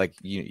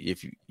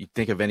 If you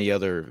think of any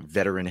other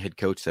veteran head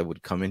coach that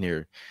would come in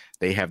here,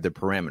 they have their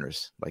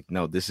parameters.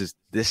 No,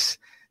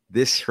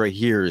 this right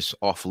here is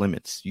off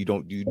limits. You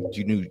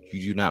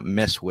do not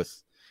mess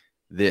with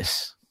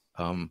this.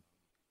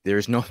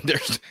 There's no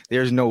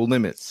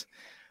limits.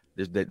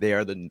 They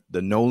are the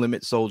no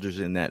limit soldiers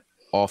in that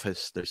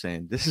office. They're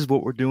saying this is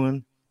what we're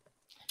doing.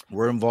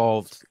 We're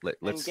involved.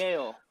 Let's. And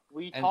Gail,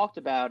 we talked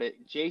about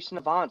it. Jason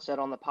Avant said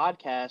on the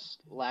podcast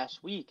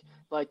last week,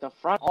 the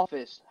front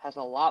office has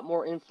a lot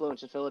more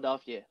influence in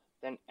Philadelphia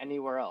than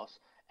anywhere else.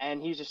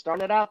 And he's just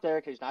starting it out there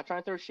because he's not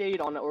trying to throw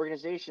shade on the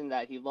organization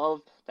that he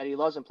loves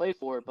and played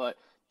for. But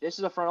this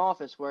is a front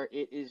office where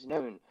it is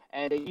known.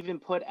 And they even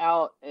put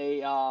out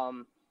a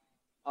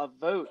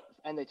vote,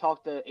 and they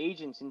talked to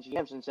agents and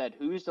GMs and said,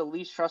 who's the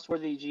least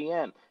trustworthy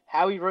GM?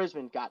 Howie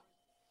Roseman got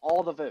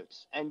all the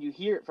votes. And you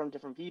hear it from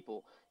different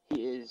people.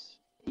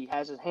 He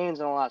has his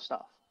hands on a lot of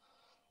stuff.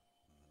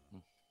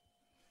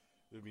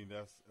 I mean,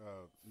 that's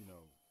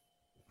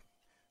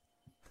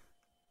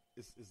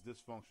it's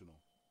dysfunctional.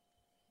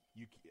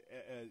 You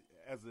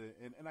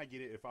and I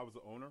get it. If I was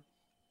the owner,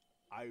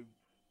 I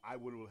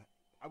wouldn't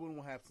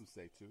want to have some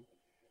say too.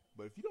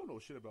 But if you don't know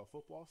shit about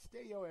football,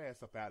 stay your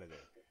ass up out of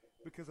there.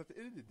 Because at the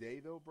end of the day,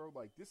 though, bro,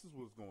 this is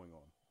what's going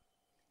on.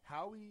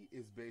 Howie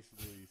is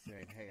basically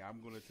saying, "Hey, I'm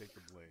going to take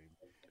the blame."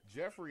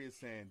 Jeffrey is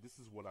saying, "This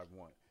is what I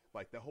want."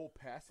 The whole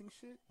passing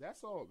shit,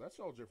 that's all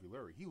Jeffrey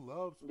Lurie. He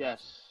loves passing.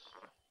 Yes.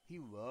 He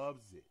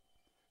loves it.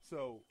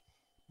 So,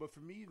 but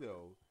for me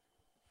though,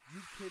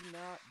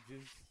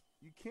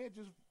 you can't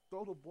just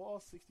throw the ball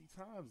 60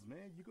 times,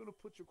 man. You're gonna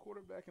put your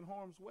quarterback in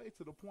harm's way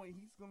to the point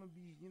he's gonna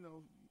be,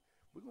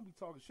 we're gonna be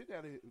talking shit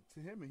out of to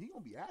him, and he's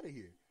gonna be out of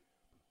here.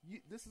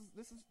 This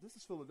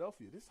is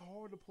Philadelphia. This is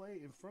hard to play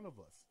in front of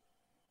us.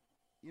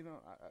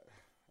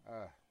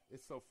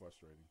 It's so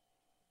frustrating.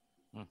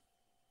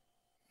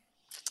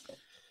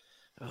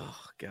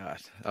 Oh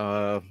God.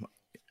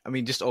 I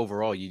mean, just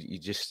overall,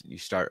 you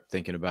start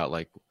thinking about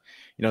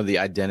the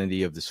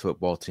identity of this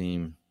football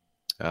team,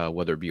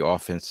 whether it be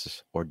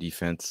offense or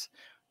defense.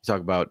 You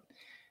talk about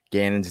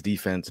Gannon's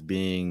defense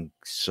being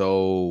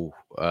so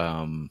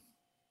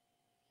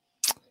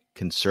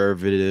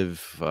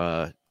conservative.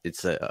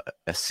 It's the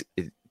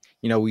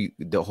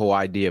whole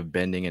idea of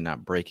bending and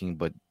not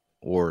breaking,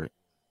 or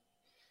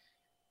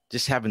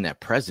just having that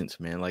presence,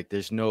 man. Like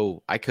there's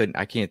no, I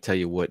can't tell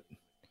you what,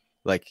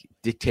 like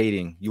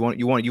dictating. You want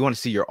to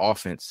see your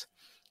offense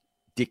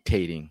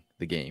dictating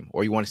the game,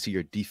 or you want to see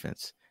your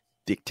defense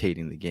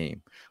dictating the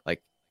game.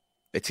 Like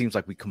it seems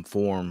like we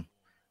conform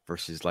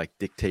versus like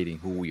dictating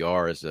who we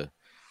are as a,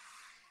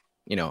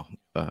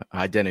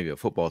 identity of a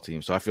football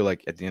team. So I feel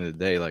like at the end of the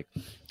day, like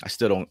I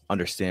still don't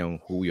understand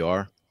who we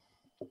are.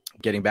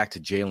 Getting back to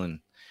Jalen,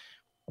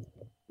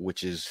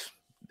 which is,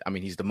 I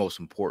mean, he's the most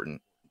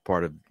important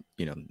part of,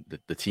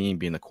 the team,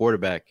 being the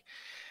quarterback.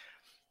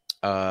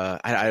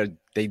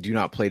 They do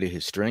not play to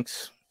his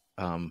strengths.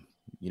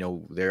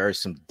 There are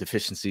some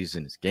deficiencies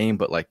in his game,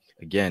 but like,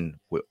 again,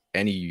 with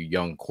any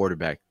young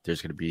quarterback,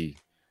 there's going to be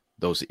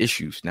those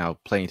issues. Now,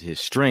 playing to his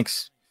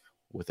strengths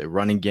with a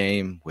running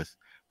game, with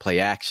play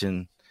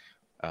action,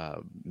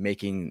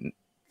 making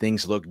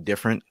things look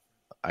different.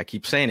 I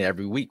keep saying it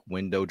every week,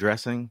 window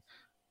dressing,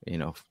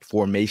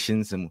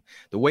 formations, and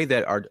the way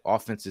that our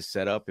offense is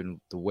set up and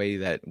the way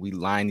that we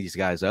line these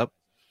guys up,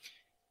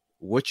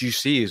 what you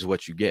see is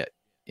what you get.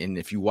 And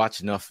if you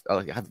watch enough,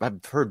 I've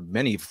heard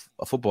many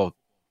football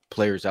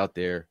players out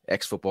there,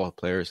 ex-football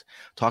players,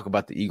 talk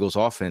about the Eagles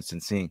offense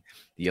and seeing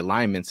the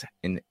alignments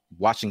and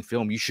watching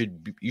film. You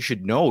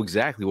should know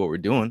exactly what we're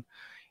doing.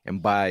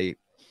 And by,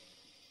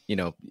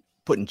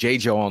 putting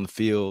J.J. on the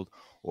field,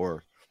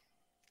 or,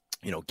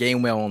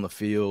 Gainwell on the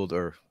field,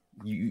 or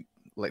you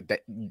like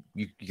that,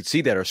 you can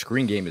see that our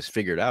screen game is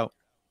figured out.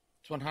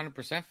 It's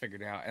 100%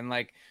 figured out. And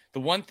like the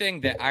one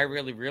thing that I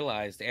really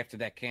realized after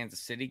that Kansas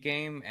City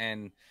game,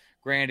 and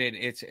granted,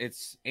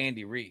 it's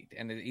Andy Reid,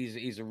 and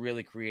he's a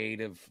really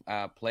creative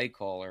play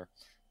caller.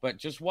 But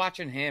just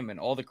watching him and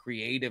all the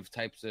creative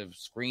types of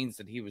screens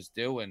that he was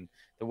doing,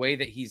 the way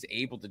that he's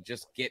able to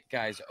just get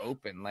guys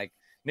open, like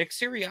Nick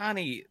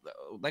Sirianni,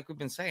 like we've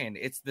been saying,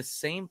 it's the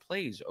same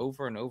plays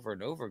over and over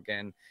and over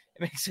again.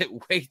 It makes it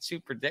way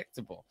too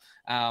predictable.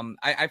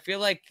 I feel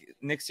like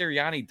Nick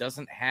Sirianni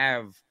doesn't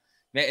have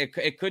 –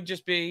 it could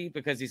just be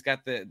because he's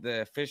got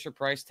the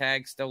Fisher-Price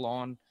tag still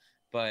on,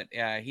 but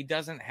he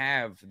doesn't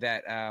have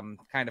that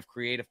kind of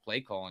creative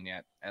play calling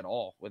yet at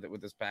all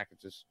with his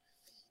packages.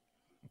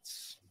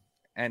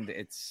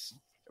 It's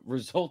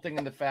resulting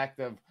in the fact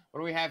of,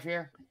 what do we have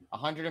here?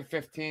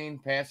 115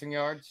 passing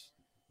yards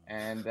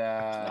and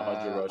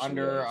about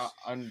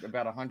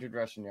 100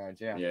 rushing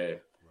yards. Yeah. Yeah.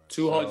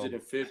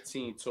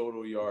 215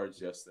 total yards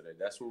yesterday.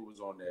 That's what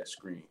was on that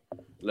screen.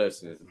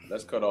 Listen,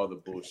 let's cut all the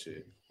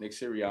bullshit. Nick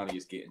Sirianni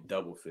is getting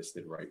double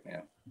fisted right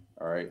now.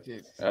 All right,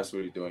 that's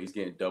what he's doing. He's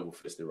getting double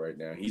fisted right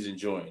now. He's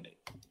enjoying it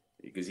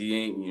because he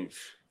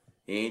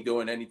ain't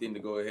doing anything to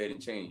go ahead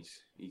and change.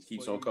 He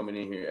keeps on coming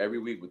in here every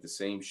week with the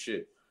same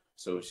shit.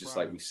 So it's just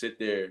like we sit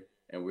there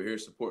and we're here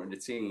supporting the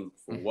team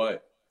for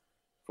what?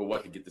 For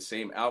what? To get the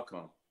same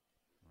outcome.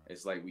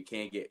 It's like we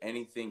can't get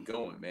anything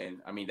going,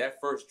 man. I mean, that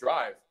first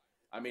drive.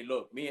 I mean,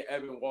 look, me and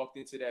Evan walked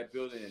into that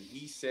building and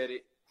he said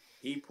it.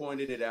 He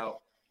pointed it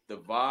out. The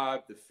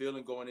vibe, the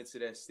feeling going into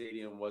that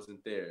stadium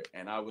wasn't there.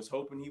 And I was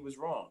hoping he was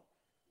wrong.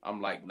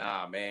 I'm like,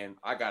 nah, man,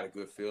 I got a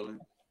good feeling.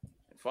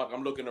 And fuck,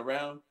 I'm looking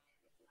around.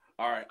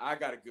 All right, I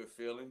got a good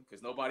feeling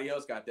because nobody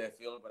else got that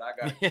feeling, but I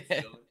got a good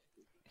feeling.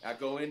 I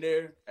go in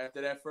there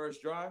after that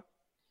first drive.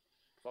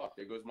 Fuck,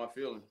 there goes my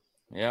feeling.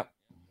 Yep.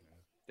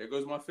 There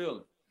goes my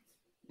feeling.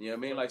 You know what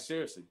I mean? Like,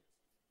 seriously.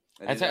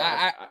 I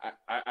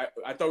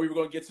thought we were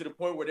going to get to the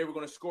point where they were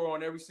going to score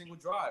on every single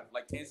drive,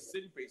 like Kansas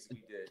City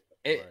basically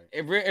did.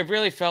 It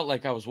really felt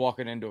like I was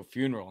walking into a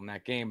funeral in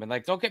that game. And,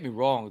 like, don't get me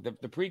wrong, the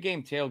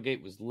pregame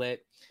tailgate was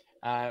lit.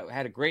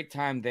 Had a great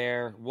time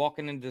there.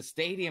 Walking into the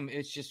stadium,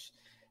 it's just,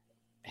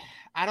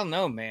 I don't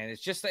know, man.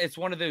 It's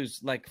one of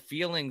those, like,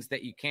 feelings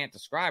that you can't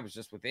describe. It's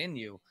just within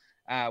you.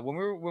 When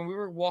we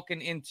were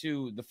walking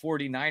into the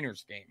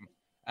 49ers game,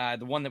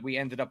 the one that we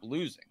ended up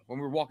losing, when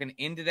we were walking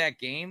into that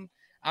game,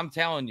 I'm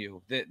telling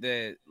you,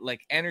 the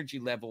like energy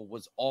level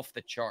was off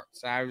the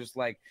charts. I was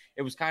like,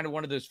 it was kind of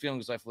one of those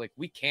feelings I feel like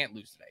we can't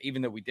lose today,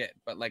 even though we did.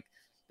 But like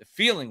the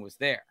feeling was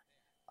there.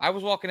 I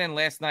was walking in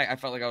last night. I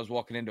felt like I was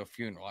walking into a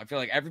funeral. I feel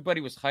like everybody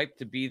was hyped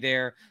to be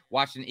there,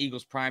 watching the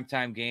Eagles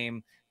primetime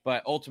game.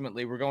 But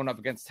ultimately, we're going up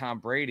against Tom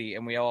Brady,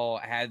 and we all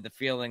had the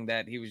feeling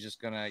that he was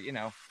just gonna,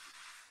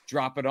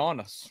 drop it on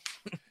us.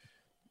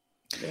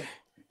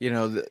 Nick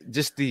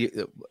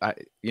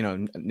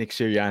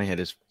Sirianni had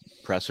his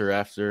presser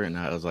after, and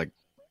I was like,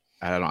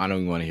 I don't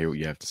even want to hear what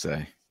you have to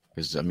say,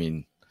 because I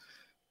mean,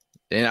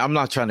 and I'm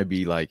not trying to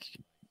be like,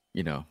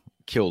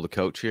 kill the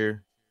coach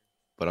here,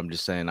 but I'm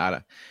just saying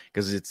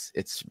because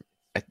it's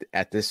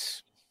at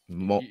this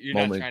moment. You're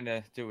not trying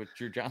to do what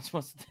Drew Johnson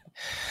wants to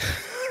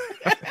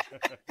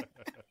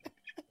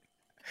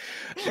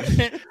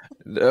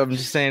do. I'm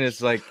just saying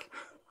it's like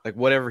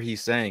whatever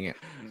he's saying.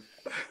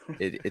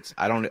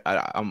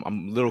 I'm a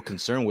little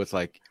concerned with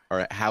like, all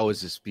right, how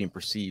is this being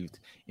perceived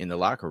in the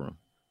locker room?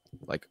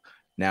 Like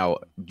now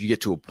you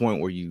get to a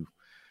point where you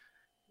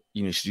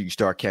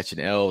start catching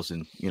L's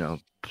and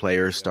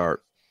players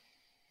start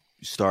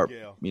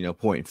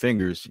pointing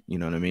fingers. You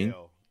know what I mean?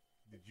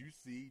 Did you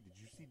see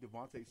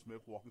Devontae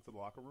Smith walk into the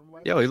locker room?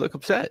 He looked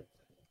upset.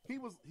 He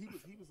was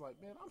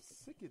like, man, I'm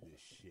sick of this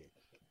shit.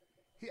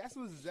 That's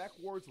what his exact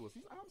words was.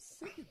 He's like, I'm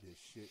sick of this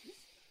shit.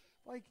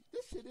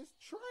 This shit is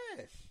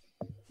trash.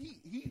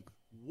 He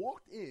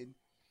walked in.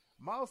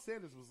 Miles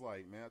Sanders was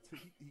like, man,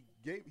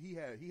 he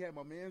had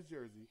my man's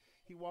jersey.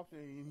 He walked in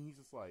and he's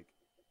just like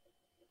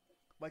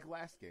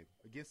last game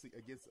against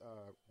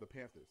the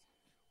Panthers.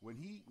 When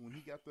he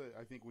got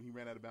I think when he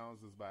ran out of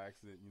bounds, it was by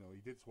accident.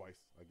 He did twice.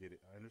 I get it.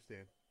 I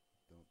understand.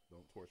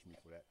 Don't torch me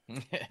for that.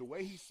 The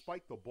way he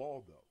spiked the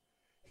ball, though,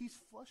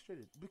 he's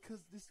frustrated because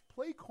this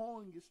play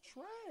calling is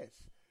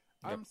trash.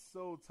 Yep. I'm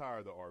so tired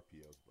of the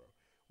RPOs, bro.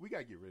 We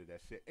gotta get rid of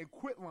that shit and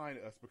quit lying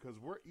to us because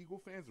we're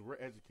Eagle fans and we're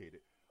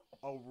educated.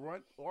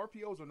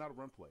 RPOs are not a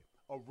run play.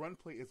 A run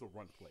play is a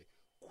run play.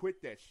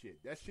 Quit that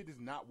shit. That shit is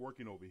not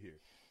working over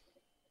here.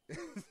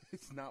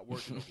 It's not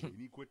working over here. You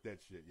need to quit that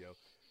shit, yo.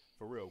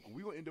 For real.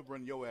 We gonna end up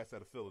running your ass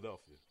out of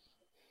Philadelphia.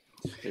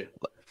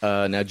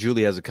 Now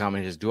Julie has a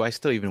comment here. Do I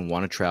still even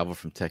want to travel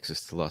from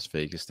Texas to Las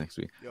Vegas next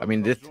week? Yo, I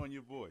mean, these are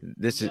the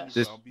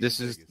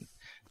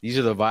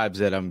vibes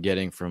that I'm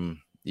getting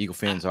from Eagle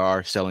fans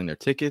are selling their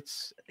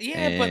tickets.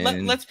 Yeah,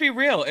 but let's be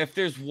real. If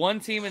there's one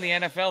team in the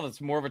NFL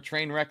that's more of a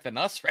train wreck than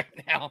us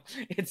right now,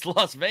 it's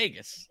Las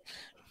Vegas.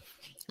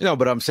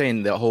 But I'm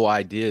saying the whole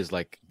idea is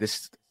like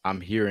this.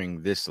 I'm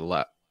hearing this a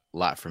lot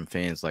from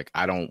fans. Like,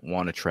 I don't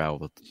want to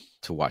travel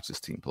to watch this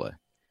team play.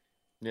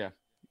 Yeah.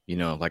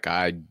 Like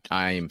I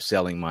am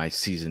selling my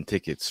season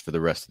tickets for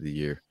the rest of the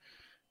year.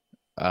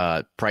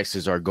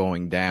 Prices are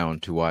going down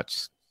to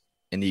watch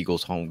an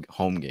Eagles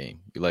home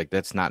game. Like,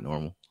 that's not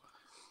normal.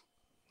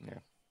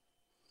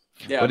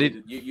 Yeah, but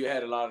you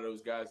had a lot of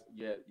those guys.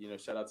 Yeah,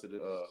 shout out to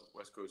the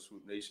West Coast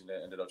Swoop Nation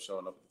that ended up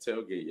showing up at the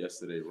tailgate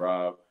yesterday.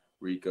 Rob,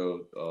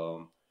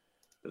 Rico,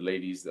 the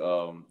ladies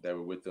that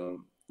were with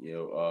them.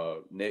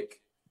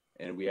 Nick,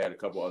 and we had a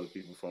couple other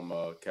people from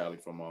Cali,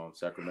 from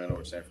Sacramento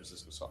or San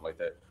Francisco, something like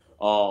that.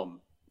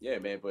 Yeah,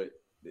 man, but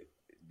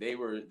they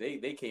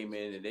came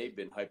in and they've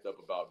been hyped up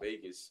about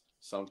Vegas.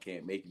 Some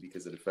can't make it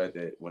because of the fact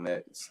that when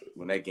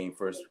that game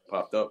first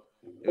popped up,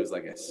 it was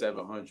like at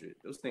 $700.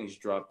 Those things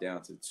dropped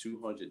down to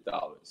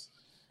 $200,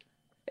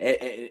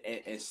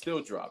 and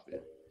still dropping.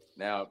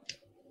 Now,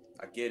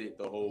 I get it,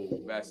 the whole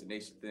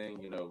vaccination thing.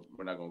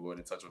 We're not gonna go ahead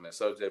and touch on that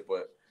subject,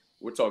 but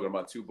we're talking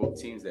about both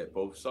teams that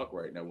both suck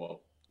right now.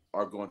 Well,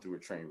 are going through a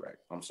train wreck.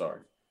 I'm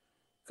sorry,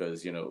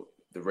 because the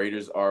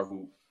Raiders are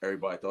who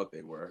everybody thought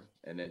they were,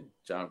 and then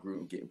John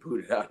Gruden getting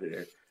booted out of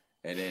there,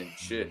 and then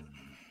shit.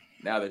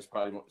 Now there's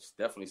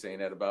definitely saying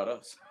that about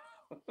us.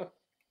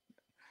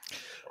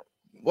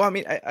 Well, I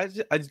mean, I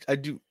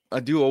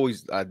do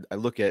always I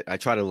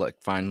try to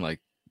find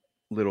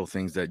little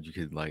things that you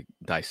could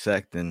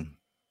dissect, and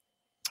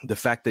the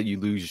fact that you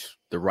lose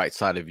the right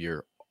side of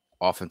your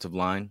offensive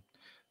line,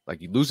 like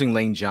you losing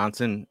Lane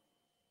Johnson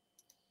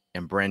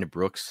and Brandon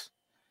Brooks,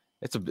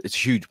 it's a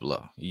huge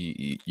blow.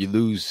 You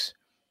lose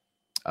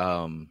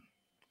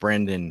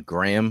Brandon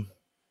Graham,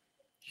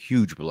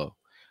 huge blow.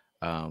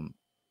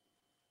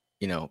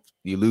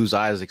 You lose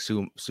Isaac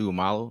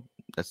Suamalo.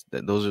 That's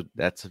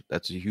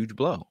a huge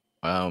blow.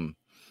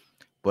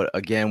 But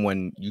again,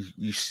 when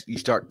you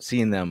start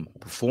seeing them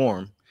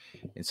perform,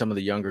 and some of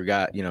the younger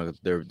guys,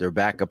 their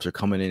backups are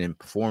coming in and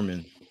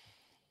performing,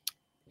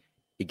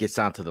 it gets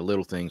down to the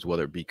little things,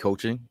 whether it be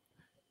coaching.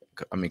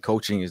 I mean,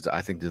 coaching is,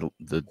 I think,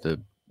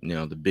 the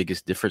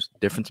biggest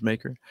difference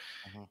maker.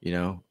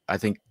 Uh-huh. I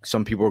think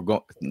some people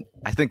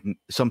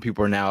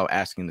are now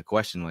asking the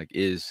question, like,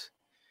 is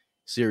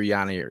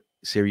Sirianni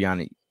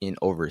in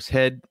over his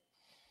head?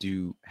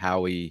 Do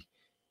Howie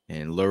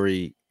and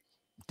Lurie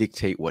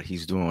dictate what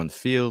he's doing on the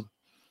field?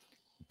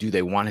 Do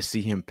they want to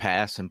see him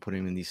pass and put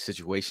him in these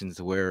situations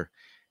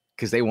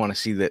because they want to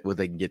see that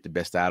they can get the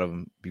best out of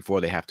him before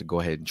they have to go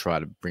ahead and try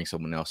to bring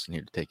someone else in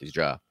here to take his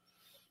job?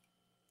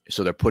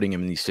 So they're putting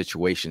him in these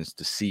situations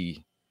to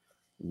see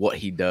what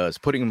he does,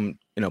 putting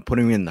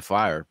him in the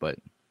fire. But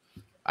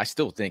I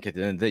still think at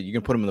the end of the day, you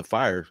can put him in the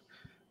fire,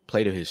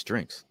 play to his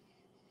strengths.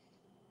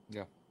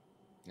 Yeah.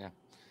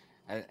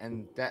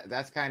 And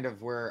that's kind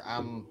of where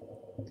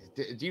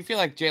do you feel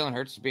like Jalen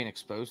Hurts is being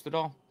exposed at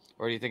all?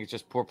 Or do you think it's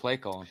just poor play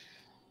calling?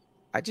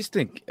 I just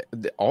think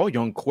all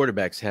young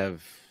quarterbacks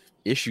have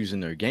issues in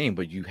their game,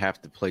 but you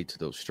have to play to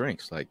those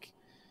strengths. I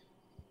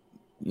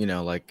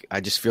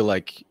just feel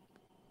like,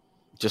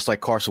 just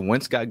like Carson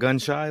Wentz got gun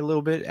shy a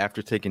little bit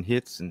after taking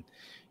hits and,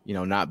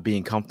 not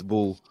being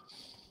comfortable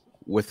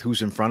with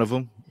who's in front of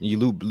him. You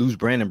lose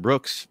Brandon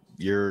Brooks,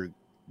 you're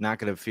not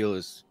going to feel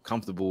as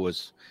comfortable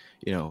as,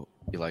 you're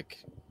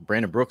like,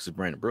 Brandon Brooks is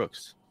Brandon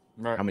Brooks.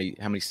 Right. How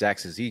many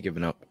sacks has he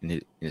given up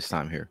in his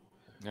time here?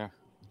 Yeah.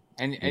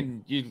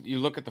 And you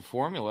look at the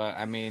formula.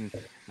 I mean,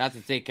 not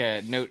to take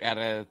a note out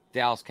of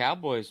Dallas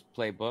Cowboys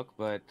playbook,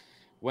 but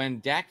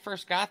when Dak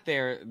first got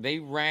there, they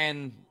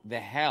ran the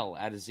hell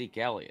out of Zeke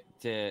Elliott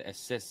to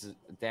assist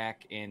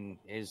Dak in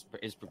his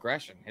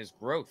progression, his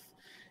growth.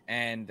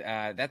 And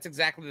that's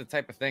exactly the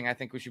type of thing I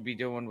think we should be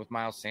doing with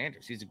Miles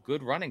Sanders. He's a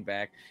good running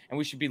back, and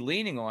we should be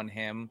leaning on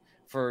him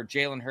for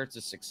Jalen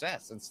Hurts'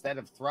 success instead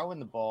of throwing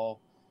the ball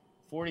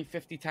 40,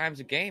 50 times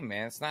a game,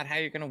 man. It's not how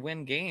you're going to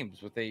win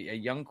games with a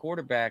young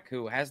quarterback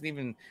who doesn't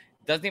even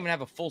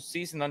have a full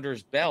season under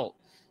his belt,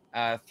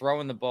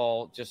 throwing the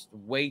ball just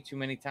way too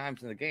many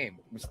times in the game.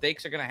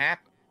 Mistakes are going to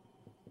happen.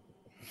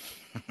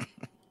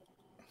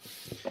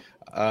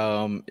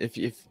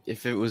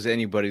 If it was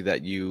anybody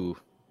that you,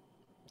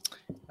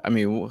 I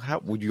mean, how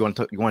would you want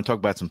to talk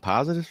about some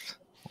positives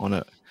on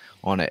a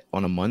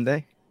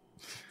Monday?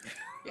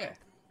 Yeah,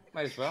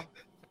 might as well.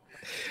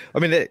 I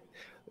mean,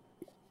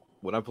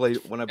 when I play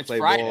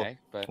Friday,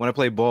 ball, when I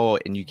play ball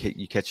and you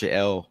catch a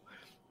L,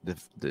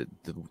 the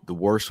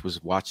worst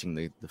was watching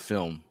the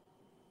film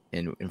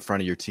in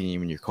front of your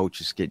team and your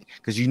coaches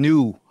because you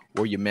knew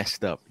where you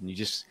messed up and you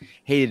just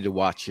hated to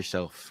watch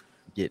yourself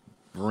get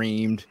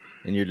reamed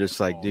and you're just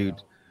like,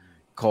 dude,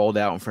 called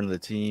out in front of the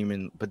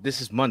team. But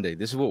this is Monday.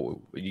 This is what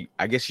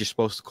I guess you're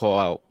supposed to call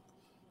out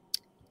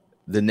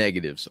the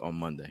negatives on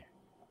Monday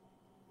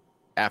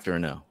after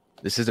an L.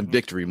 This isn't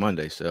Victory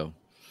Monday, so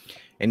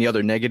any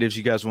other negatives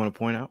you guys want to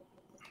point out?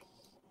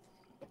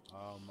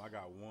 I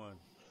got one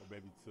or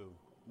maybe two.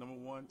 Number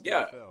one,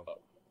 yeah, NFL,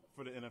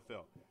 for the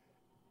NFL.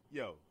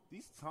 Yo,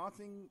 these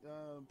taunting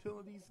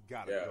penalties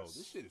gotta go.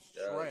 This shit is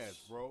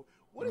trash, bro.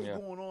 What is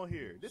going on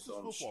here? This is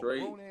football.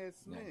 Grown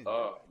ass men.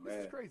 Oh, man.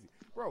 This is crazy,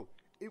 bro.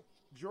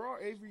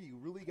 Gerard Avery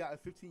really got a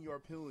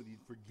 15-yard penalty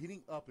for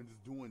getting up and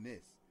just doing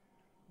this.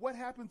 What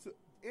happened to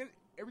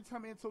every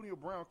time Antonio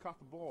Brown caught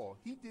the ball?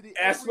 He did it.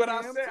 That's what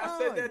I damn said. time. I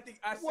said that.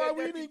 I said Why that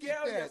we didn't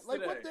get that? yesterday.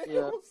 Like, what the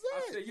hell was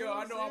that? I said, yo,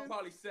 I know I'm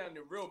probably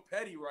sounding real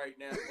petty right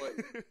now,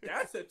 but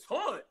that's a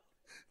taunt.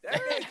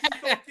 That man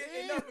keeps on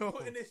getting up and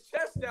putting his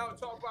chest out and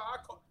talking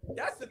about,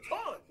 that's a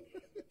taunt.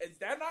 Is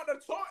that not a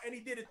taunt? And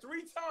he did it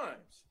 3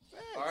 times.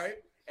 All right.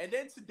 And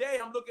then today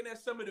I'm looking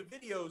at some of the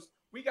videos.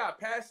 We got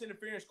pass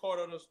interference called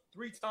on us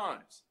 3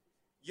 times.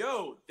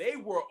 Yo, they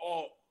were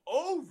all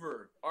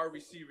over our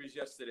receivers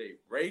yesterday.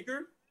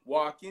 Rager,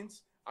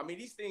 Watkins. I mean,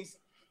 these things,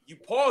 you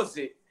pause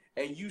it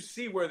and you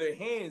see where their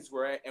hands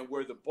were at and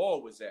where the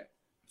ball was at.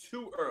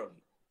 Too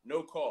early.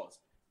 No calls.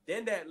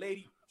 Then that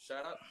lady,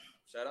 shout out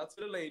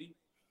to the lady.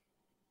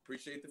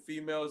 Appreciate the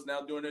females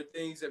now doing their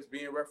things as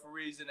being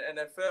referees in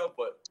the NFL.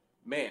 But,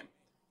 man,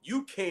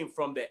 you came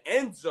from the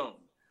end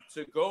zone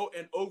to go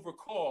and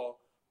overcall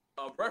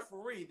a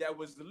referee that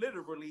was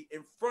literally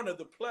in front of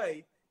the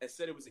play and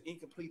said it was an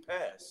incomplete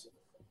pass.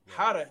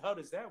 How the hell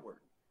does that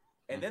work?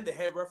 And then the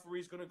head referee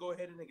is going to go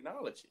ahead and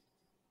acknowledge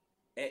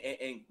it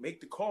and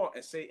make the call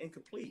and say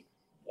incomplete.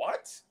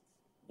 What?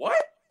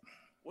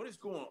 What is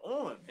going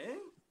on, man?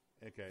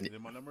 Okay, and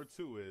then my number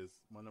two is,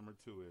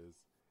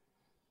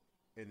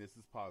 and this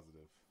is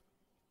positive.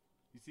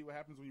 You see what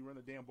happens when you run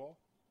the damn ball?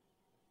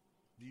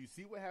 Do you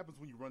see what happens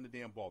when you run the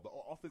damn ball? The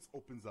offense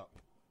opens up.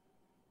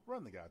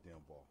 Run the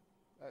goddamn ball.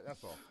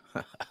 That's all.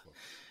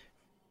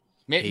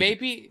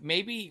 Maybe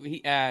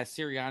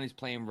Sirianni's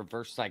playing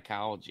reverse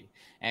psychology,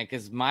 and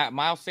because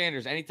Miles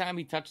Sanders, anytime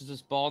he touches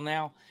this ball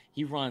now,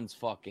 he runs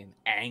fucking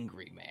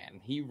angry,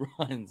 man. He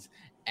runs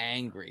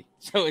angry.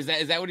 So is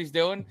that what he's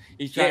doing?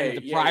 He's trying to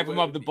deprive him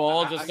of the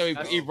ball just so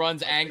he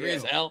runs angry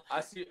as hell.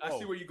 I see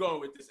where you're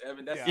going with this,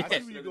 Evan. That's I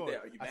see where you're going.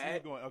 Are you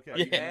mad?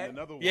 Okay. Yeah.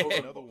 Another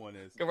one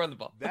is go run the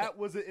ball. That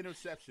was an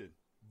interception.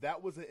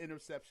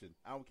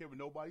 I don't care what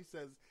nobody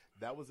says.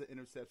 That was an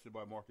interception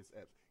by Marcus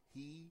Epps.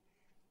 He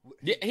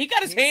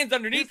got his hands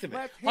underneath him.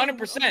 100%.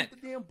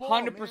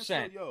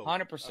 100%.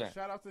 100%.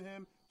 Shout out to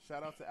him.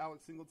 Shout out to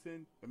Alex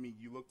Singleton. I mean,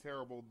 you look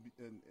terrible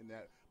in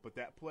that, but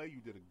that play, you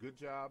did a good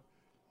job.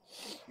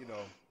 You know,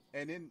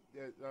 and then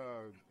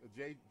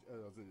JG,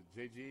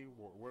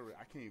 where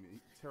I can't even,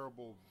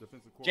 terrible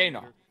defensive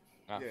coordinator.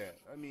 Yeah,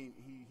 I mean,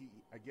 he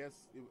I guess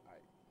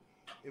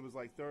it was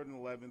like 3rd and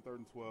 11, 3rd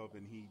and 12,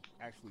 and he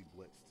actually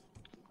blitzed.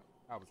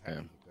 I was happy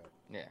with that.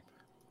 Yeah.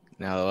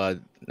 Now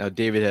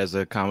David has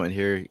a comment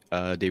here.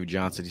 David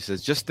Johnson, he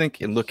says, just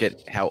think and look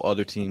at how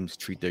other teams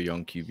treat their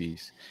young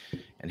QBs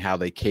and how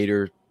they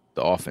cater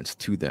the offense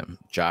to them.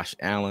 Josh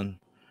Allen,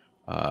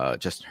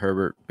 Justin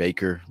Herbert,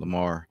 Baker,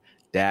 Lamar,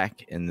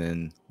 Dak, and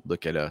then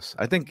look at us.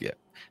 I think, at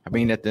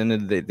the end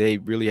of the day, they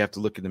really have to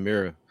look in the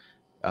mirror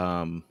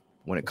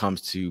when it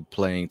comes to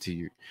playing to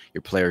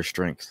your player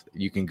strengths.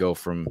 You can go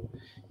from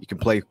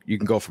Jalen, you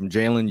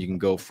can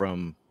go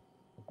from,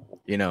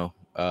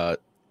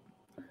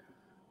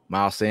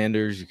 Miles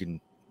Sanders, you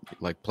can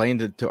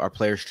playing to our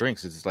player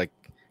strengths. It's like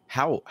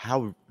how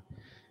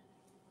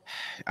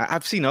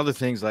I've seen other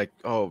things like,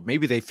 oh,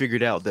 maybe they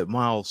figured out that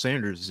Miles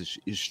Sanders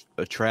is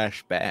a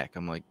trash back.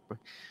 I'm like,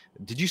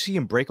 did you see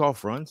him break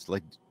off runs?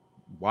 Like,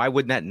 why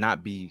would that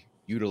not be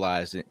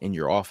utilized in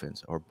your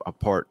offense, or a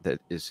part that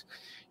is,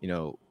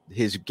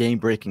 his game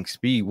breaking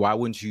speed? Why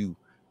wouldn't you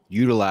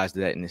utilize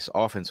that in this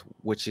offense,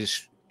 which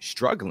is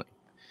struggling?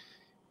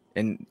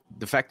 And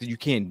the fact that you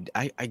can't,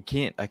 I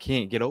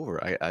can't get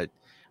over.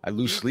 I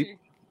lose sleep.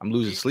 I'm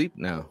losing sleep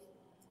now.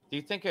 Do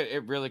you think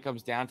it really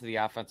comes down to the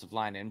offensive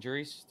line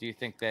injuries? Do you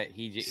think that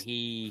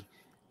he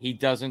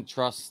doesn't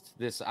trust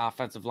this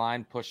offensive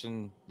line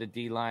pushing the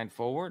D line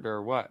forward,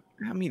 or what?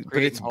 I mean,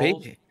 but it's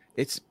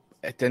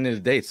at the end of the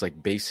day, it's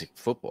like basic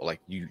football. Like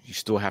you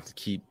still have to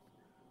keep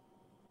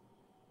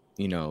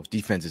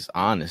defense is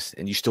honest,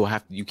 and you still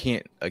have to. You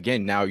can't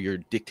again. Now you're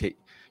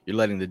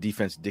letting the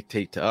defense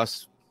dictate to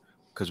us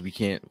because we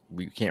can't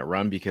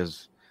run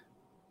because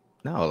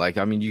no, like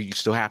I mean, you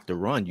still have to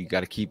run. You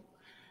got to keep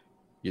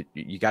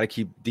you got to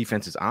keep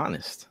defenses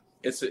honest.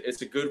 It's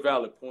a good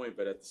valid point,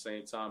 but at the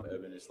same time,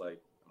 Evan, it's like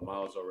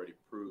Miles already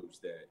proves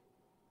that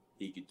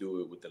he could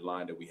do it with the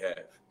line that we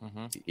have.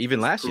 Mm-hmm.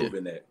 Even last year,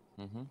 proven that.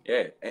 Mm-hmm.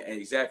 Yeah, and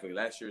exactly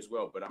last year as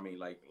well. But I mean,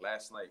 like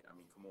last night, I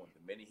mean, come on,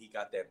 the minute he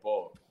got that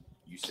ball,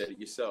 you said it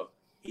yourself.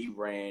 He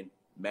ran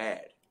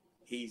mad.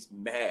 He's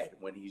mad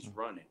when he's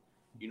running.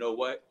 You know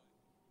what?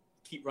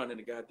 Keep running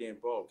the goddamn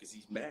ball because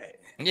he's mad.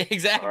 Yeah,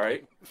 exactly. All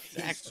right,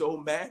 Exactly. he's so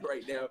mad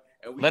right now,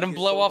 and we Let him get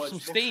blow so off much some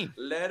more. steam.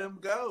 Let him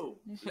go.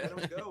 Let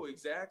him go.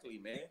 Exactly,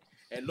 man.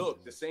 And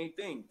look, the same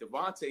thing.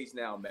 Devontae's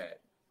now mad.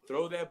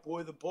 Throw that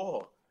boy the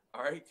ball.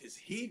 All right, because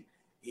he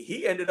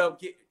ended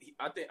up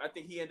I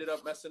think he ended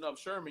up messing up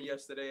Sherman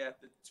yesterday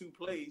after 2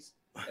 plays.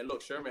 And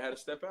look, Sherman had to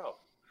step out.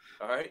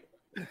 All right,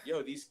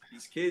 yo, these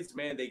kids,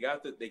 man, they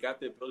got the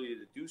ability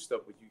to do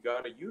stuff, but you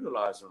got to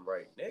utilize them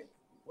right. Nick,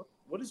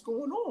 what is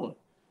going on?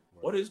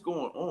 What is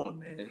going on,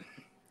 man?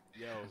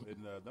 Yo, and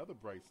another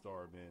bright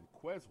star, man,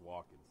 Quez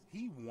Watkins.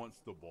 He wants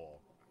the ball.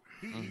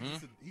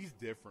 He's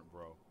different,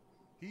 bro.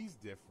 He's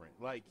different.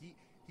 Like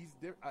he's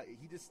different.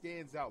 He just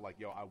stands out. Like,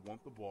 yo, I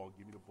want the ball.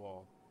 Give me the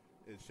ball.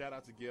 And shout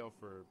out to Gail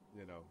for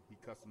he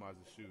customized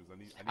his shoes.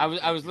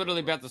 I was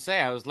literally about to say,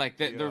 I was like,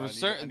 there was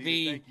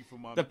certainly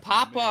the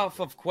pop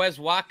off of Quez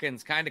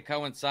Watkins kind of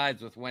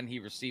coincides with when he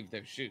received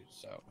those shoes.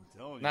 So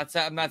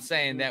I'm not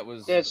saying that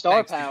was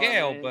star thanks power, to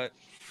Gail, man. but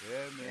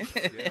yeah,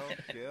 man.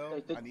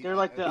 Gail, They're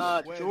like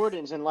the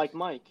Jordans and like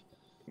Mike.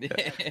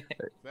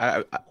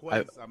 I'm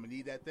gonna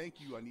need that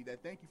thank you. I need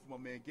that thank you for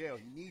my man Gail.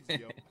 He needs you.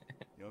 You know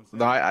what I'm saying?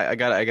 No,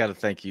 I got to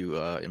thank you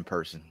in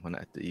person when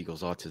at the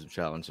Eagles Autism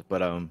Challenge.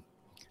 But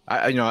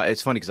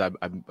it's funny because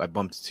I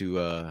bumped to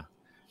a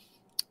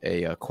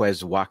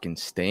Quez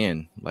Watkins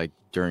stand like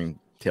during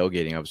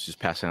tailgating. I was just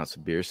passing out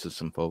some beers to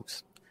some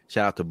folks.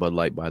 Shout out to Bud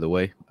Light, by the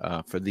way,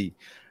 for the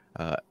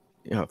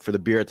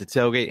beer at the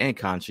tailgate and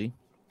Conchi.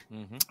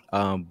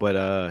 Mm-hmm.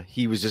 But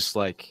he was just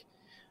like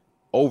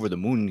over the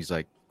moon. He's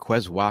like,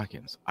 Quez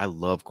Watkins. I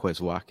love Quez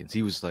Watkins.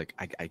 He was like,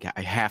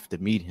 I have to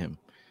meet him.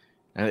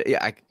 And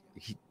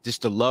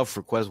just the love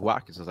for Quez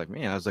Watkins. I was like,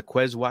 man,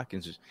 Quez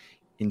Watkins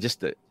in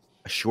just a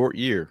short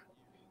year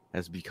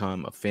has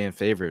become a fan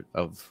favorite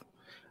of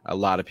a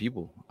lot of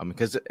people. I mean,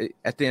 because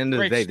at the end of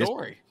the day,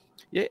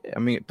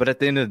 but at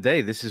the end of the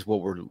day, this is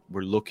what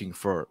we're looking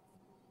for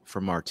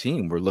from our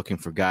team. We're looking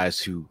for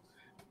guys who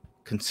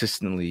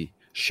consistently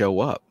show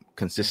up,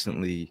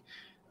 consistently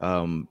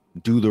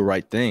do the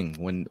right thing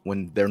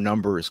when their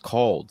number is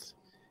called.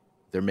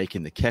 They're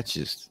making the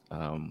catches.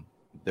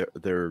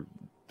 They're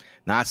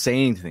not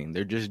saying anything.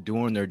 They're just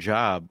doing their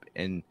job.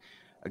 And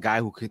a guy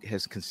who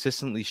has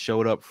consistently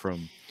showed up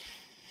from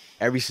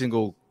every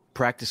single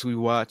practice we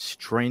watch,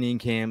 training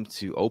camp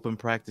to open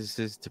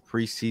practices to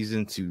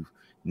preseason to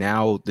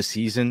now the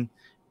season,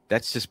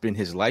 that's just been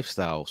his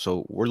lifestyle.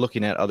 So we're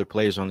looking at other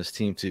players on this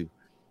team to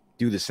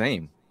do the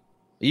same.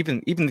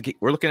 Even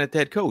we're looking at the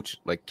head coach.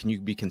 Like, can you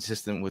be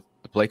consistent with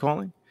the play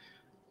calling?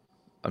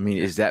 I mean,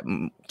 is that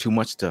too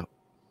much to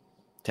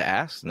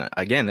ask? Now,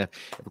 again, if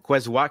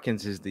Quez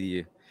Watkins is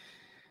the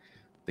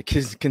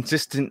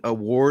consistent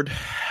award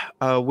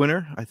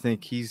winner, I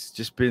think he's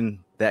just been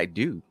that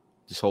dude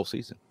this whole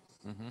season.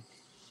 Mm-hmm.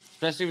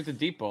 Especially with the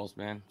deep balls,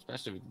 man.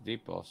 Especially with the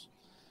deep balls.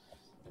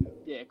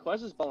 Yeah,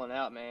 Quez is balling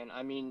out, man.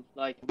 I mean,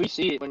 like, we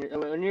see it. When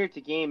you're at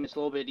the game, it's a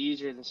little bit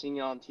easier than seeing it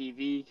on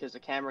TV because the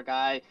camera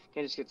guy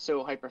can just get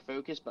so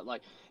hyper-focused. But,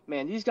 like,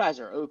 man, these guys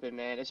are open,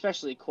 man,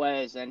 especially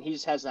Quez, and he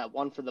just has that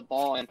one for the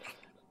ball. And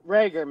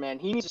Rager, man,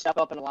 he needs to step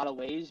up in a lot of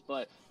ways.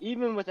 But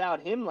even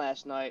without him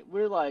last night,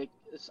 we're like,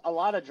 a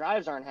lot of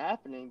drives aren't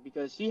happening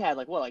because he had,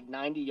 like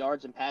 90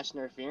 yards in pass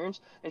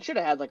interference and should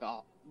have had, like, a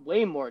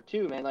way more,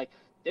 too, man. Like,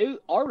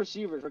 our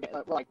receivers were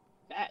like,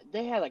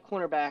 they had like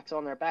cornerbacks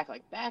on their back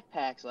like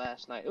backpacks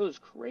last night. It was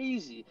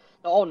crazy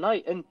all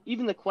night, and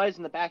even the Quez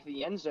in the back of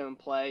the end zone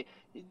play,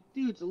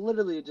 dude's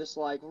literally just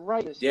like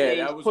right in his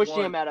face,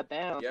 pushing him out of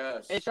bounds.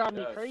 Yes, it drives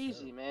me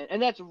crazy, man.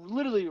 And that's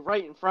literally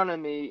right in front of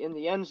me in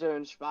the end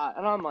zone spot,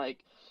 and I'm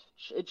like,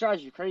 it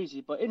drives you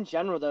crazy. But in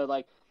general, though,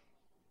 like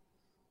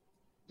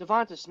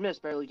Devonta Smith's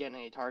barely getting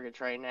any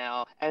targets right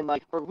now, and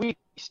like for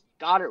weeks,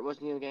 Goddard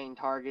wasn't even getting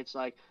targets.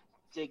 Like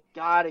they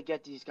gotta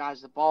get these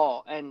guys the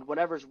ball, and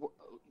whatever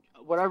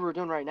we're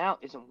doing right now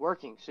isn't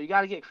working. So you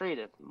got to get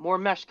creative, more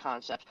mesh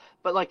concepts.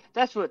 But, like,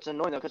 that's what's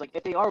annoying, though, because, like,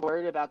 if they are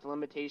worried about the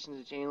limitations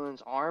of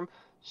Jalen's arm,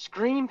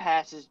 screen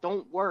passes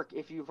don't work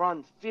if you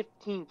run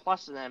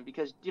 15-plus of them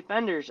because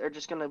defenders are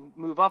just going to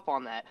move up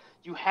on that.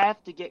 You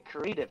have to get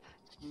creative.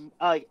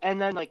 And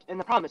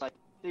the problem is, like,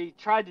 they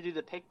tried to do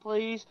the pick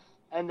plays,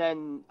 and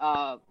then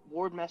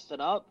Ward messed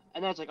it up,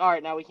 and then it's like, all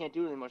right, now we can't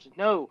do it anymore. It's like,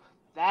 no,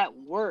 that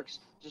works.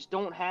 Just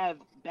don't have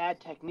bad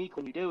technique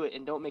when you do it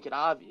and don't make it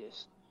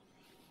obvious.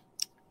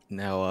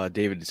 Now,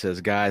 David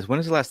says, guys, when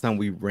is the last time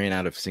we ran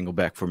out of single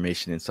back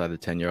formation inside the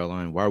 10-yard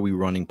line? Why are we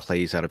running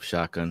plays out of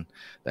shotgun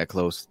that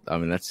close? I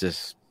mean, that's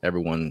just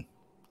everyone's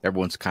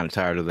kind of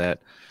tired of that.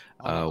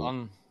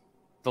 On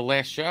the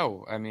last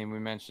show, I mean, we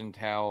mentioned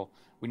how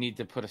we need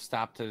to put a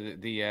stop to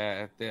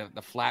the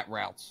flat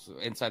routes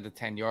inside the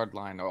 10-yard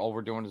line. All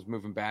we're doing is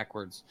moving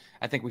backwards.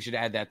 I think we should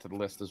add that to the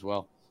list as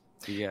well.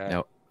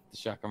 The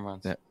shotgun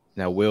runs.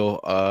 Now, Will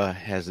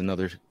has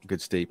another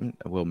good statement.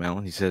 Will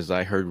Mallon. He says,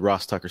 I heard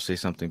Ross Tucker say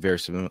something very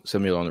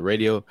similar on the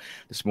radio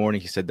this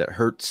morning. He said that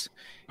Hurts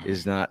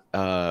is not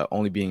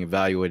only being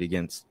evaluated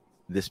against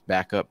his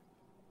backups,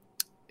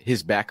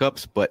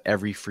 but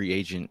every free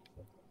agent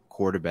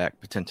quarterback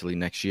potentially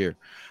next year.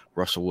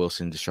 Russell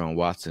Wilson, Deshaun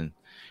Watson.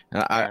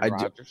 And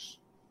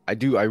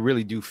I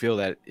really do feel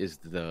that is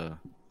the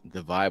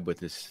vibe with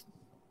this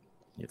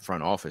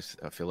front office.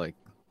 I feel like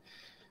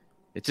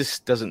it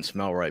just doesn't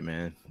smell right,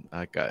 man.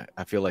 Like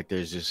I feel like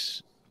there's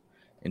just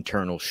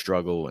internal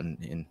struggle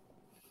and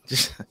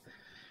just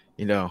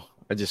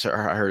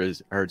I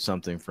heard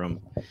something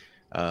from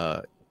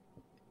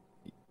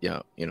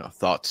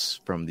thoughts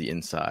from the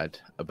inside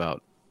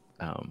about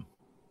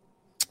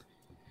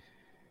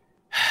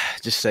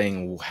just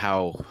saying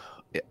how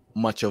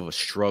much of a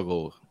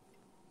struggle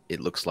it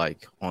looks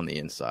like on the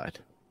inside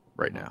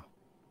right now,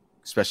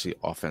 especially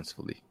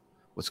offensively.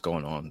 What's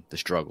going on? The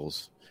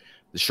struggles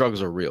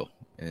are real.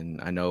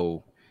 And I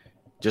know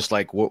just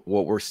like what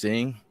we're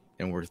seeing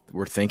and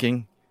we're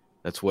thinking,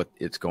 that's what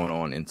it's going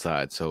on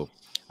inside. So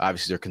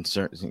obviously they're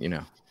concerned,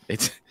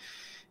 it's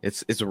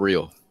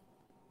real.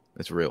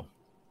 It's real.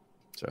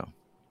 So,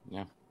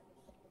 yeah.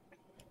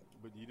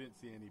 But you didn't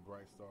see any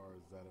bright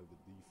stars out of the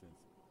defense.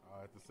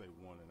 I have to say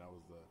one, and that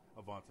was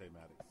Avonte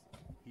Maddox.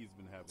 He's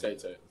been having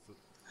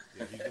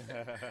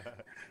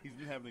he's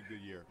been having a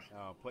good year.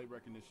 Play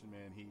recognition,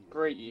 man.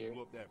 Great year.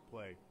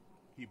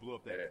 He blew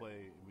up that play.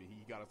 I mean,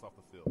 he got us off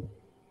the field.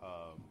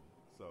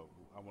 So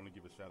I want to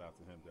give a shout out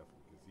to him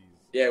definitely because he's.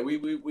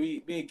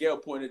 Me and Gail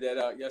pointed that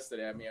out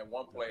yesterday. I mean, at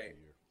one play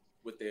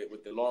with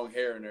the long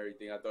hair and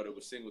everything, I thought it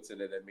was Singleton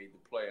that made the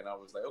play, and I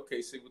was like,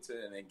 okay, Singleton,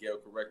 and then Gail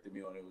corrected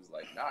me on it. It was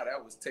like, nah,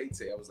 that was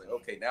Tate. I was like,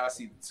 okay, now I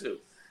see the two.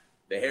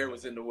 The hair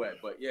was in the way,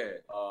 but yeah,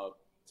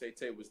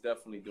 Tate was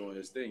definitely doing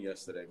his thing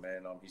yesterday,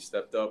 man. He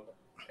stepped up,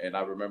 and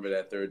I remember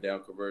that third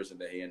down conversion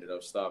that he ended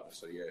up stopping.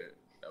 So yeah,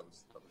 that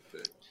was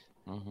good.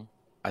 Mm-hmm.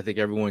 I think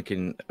everyone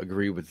can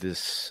agree with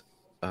this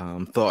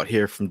thought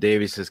here from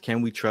David. He says,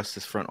 can we trust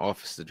this front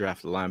office to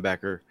draft a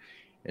linebacker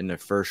in the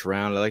first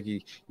round? Like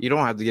you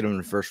don't have to get him in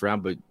the first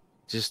round, but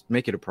just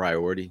make it a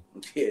priority.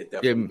 Yeah,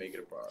 definitely make it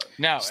a priority.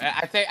 No,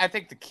 I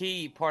think the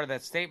key part of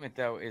that statement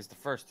though is the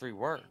first three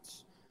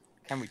words.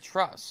 Can we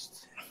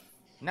trust?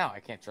 No, I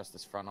can't trust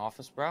this front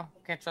office, bro.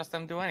 Can't trust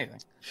them to do anything.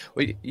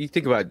 Well, you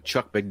think about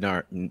Chuck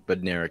Bednarik,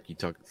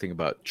 think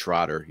about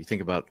Trotter, you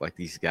think about like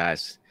these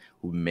guys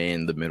who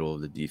man the middle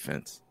of the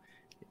defense,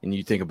 and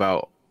you think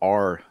about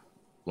our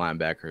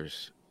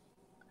linebackers.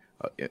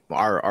 When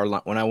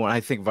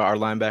I think of our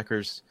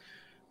linebackers,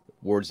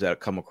 words that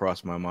come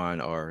across my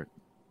mind are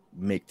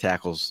make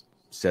tackles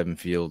 7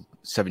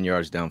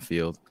 yards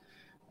downfield,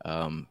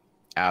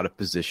 out of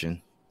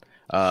position,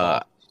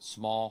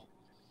 small.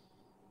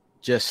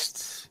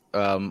 Just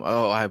I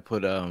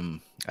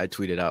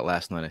tweeted out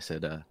last night. I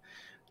said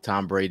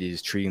Tom Brady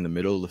is treating the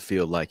middle of the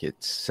field like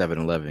it's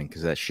 7-Eleven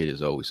because that shit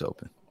is always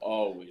open.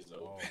 Always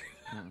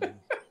open.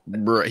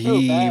 Bro,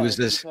 it was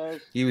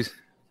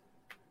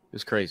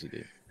crazy,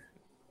 dude.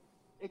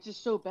 It's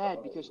just so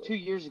bad because 2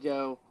 years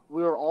ago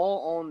we were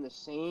all on the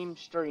same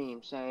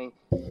stream saying,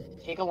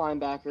 take a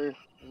linebacker.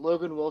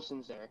 Logan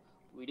Wilson's there.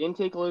 We didn't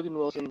take Logan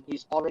Wilson.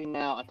 He's already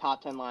now a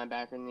top 10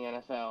 linebacker in the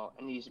NFL,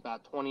 and he's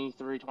about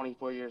 23,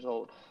 24 years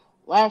old.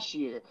 Last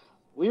year,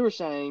 we were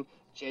saying,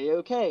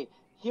 JOK,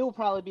 he'll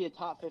probably be a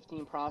top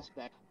 15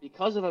 prospect.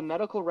 Because of a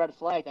medical red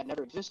flag that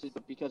never existed,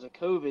 but because of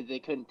COVID, they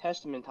couldn't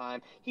test him in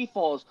time, he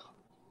falls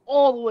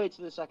all the way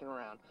to the second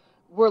round.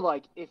 We're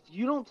like, if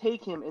you don't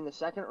take him in the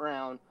second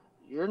round,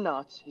 you're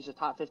nuts. He's a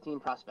top 15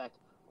 prospect.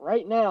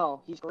 Right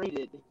now, he's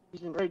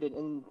been graded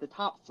in the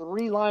top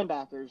 3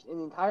 linebackers in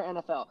the entire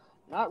NFL.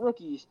 Not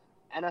rookies,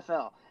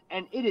 NFL.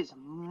 And it is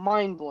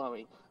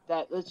mind-blowing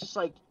that it's just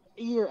like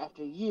year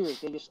after year,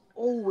 they just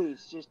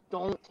always just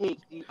don't take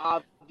the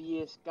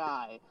obvious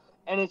guy.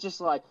 And it's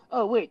just like,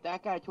 oh, wait,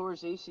 that guy tore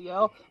his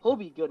ACL? He'll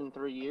be good in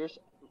 3 years.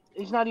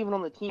 He's not even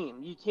on the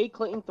team. You take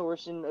Clayton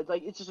Thorson.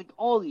 It's just like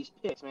all these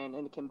picks, man,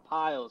 and it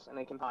compiles.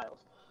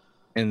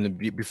 And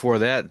before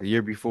that,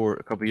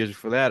 a couple years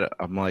before that,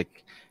 I'm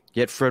like,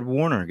 get Fred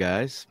Warner,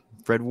 guys.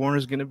 Fred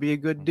Warner's going to be a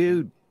good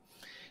dude.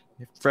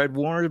 Fred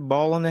Warner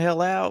balling the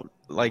hell out.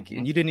 Like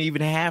you didn't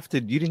even have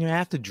to draft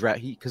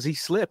because he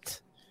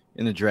slipped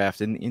in the draft.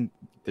 And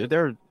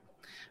they're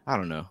I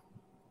don't know.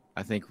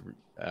 I think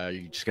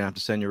you're just gonna have to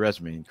send your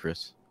resume,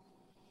 Chris.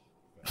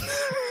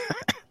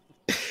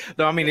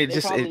 No, I mean they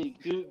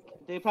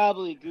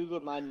probably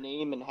Googled my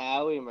name and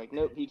Howie and like,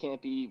 nope, he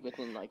can't be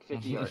within like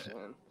 50 yards of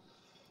him.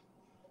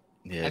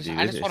 Yeah,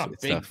 I just want a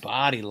big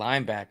body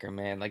linebacker,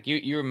 man. Like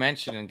you were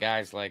mentioning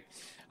guys like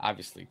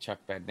obviously Chuck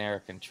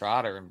Bednarik and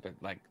Trotter, but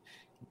like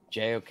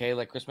JOK,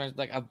 like Chris mentioned,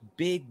 like a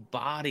big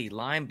body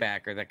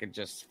linebacker that could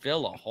just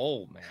fill a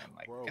hole, man.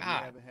 Like, Bro,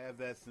 God, we haven't had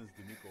that since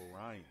D'Amico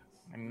Ryans.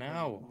 I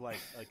know. Like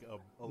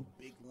a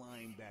big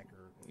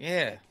linebacker.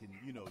 Yeah. That can,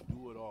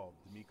 do it all.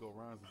 D'Amico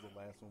Ryans was the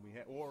last one we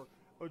had. Or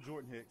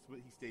Jordan Hicks, but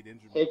he stayed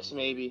injured. Hicks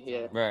maybe,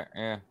 yeah. Right,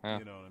 yeah.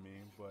 You know what I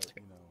mean? But,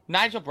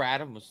 Nigel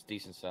Bradham was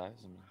decent size.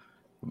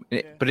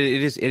 But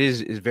it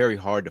is very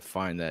hard to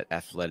find that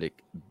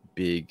athletic,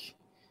 big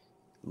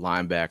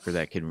linebacker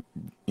that can,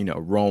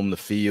 roam the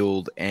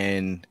field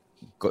and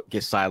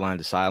get sideline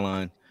to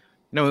sideline.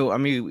 I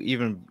mean,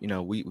 even,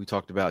 we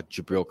talked about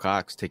Jabril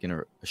Cox taking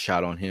a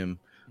shot on him,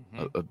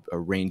 a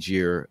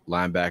rangier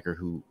linebacker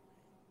who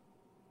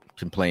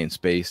can play in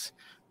space,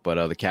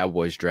 but the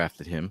Cowboys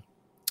drafted him,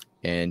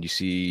 and you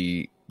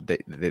see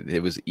that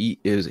it was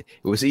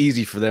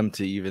easy for them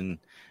to even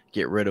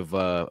get rid of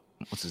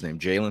what's his name,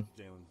 Jalen,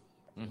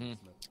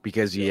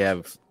 because you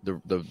have the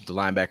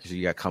linebackers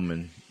you got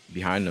coming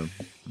behind them.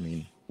 I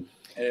mean,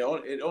 and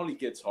it only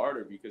gets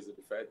harder because of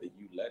the fact that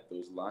you let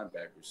those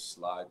linebackers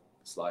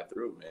slide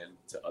through, man,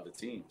 to other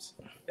teams.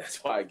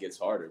 That's why it gets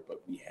harder.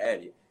 But we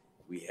had it.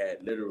 We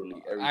had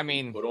literally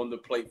everything put on the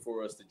plate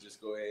for us to just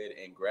go ahead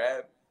and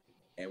grab,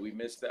 and we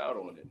missed out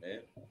on it,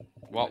 man.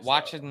 Well,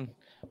 watching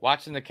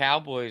the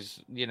Cowboys,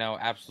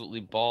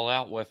 absolutely ball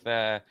out with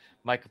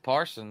Micah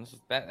Parsons.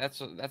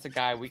 That's a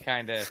guy we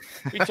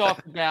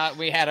talked about.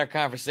 We had our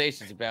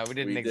conversations about. We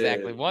didn't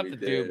exactly want to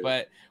do,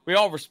 but we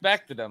all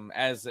respected him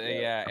as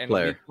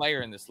a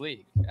player in this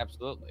league.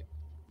 Absolutely.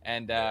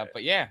 And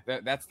but yeah,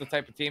 that's the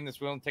type of team that's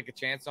willing to take a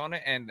chance on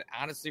it. And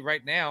honestly,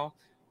 right now,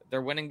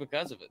 they're winning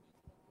because of it.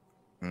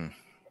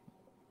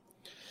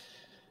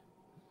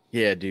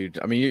 Yeah, dude.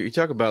 I mean, you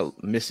talk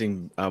about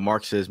missing.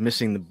 Mark says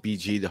missing the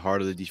BG, the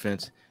heart of the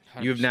defense.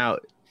 100%.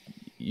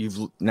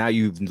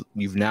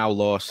 You've now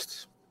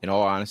lost. In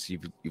all honesty,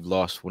 you've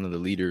lost one of the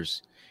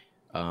leaders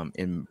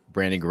in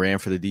Brandon Graham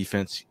for the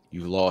defense.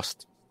 You've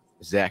lost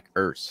Zach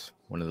Ertz,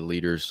 one of the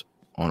leaders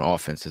on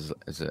offense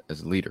as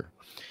a leader.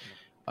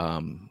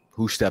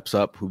 Who steps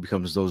up? Who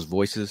becomes those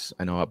voices?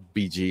 I know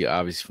BG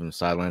obviously from the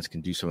sidelines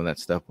can do some of that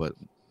stuff, but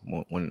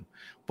when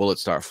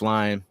bullets start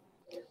flying,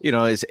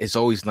 it's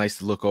always nice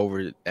to look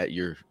over at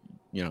your,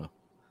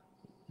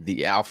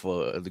 the alpha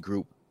of the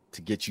group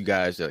to get you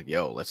guys like,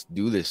 yo, let's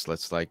do this.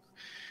 Let's like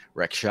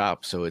wreck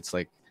shop. So it's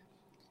like,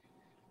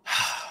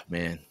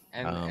 man.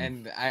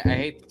 And I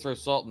hate to throw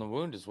salt in the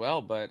wound as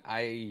well, but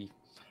I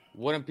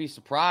wouldn't be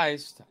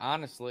surprised,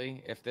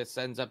 honestly, if this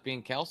ends up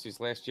being Kelsey's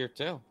last year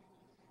too.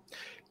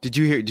 Did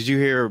you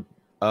hear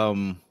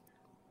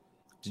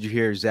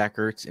Zach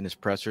Ertz in his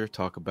presser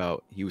talk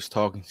about he was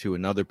talking to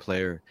another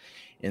player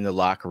in the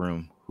locker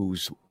room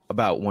who's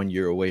about 1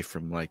 year away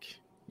from like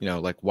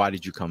why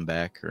did you come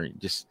back, or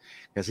just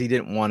because he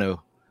didn't want to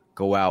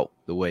go out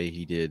the way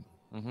he did.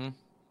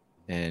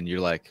 And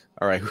you're like,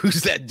 all right,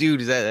 who's that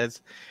dude?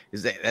 That's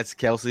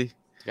Kelsey?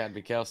 It's got to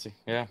be Kelsey.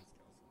 Yeah.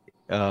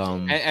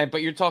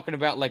 But you're talking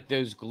about like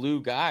those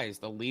glue guys,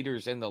 the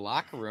leaders in the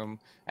locker room.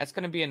 That's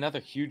going to be another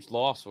huge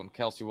loss when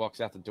Kelsey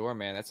walks out the door,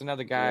 man. That's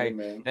another guy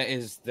that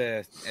is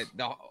the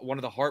one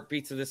of the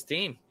heartbeats of this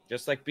team,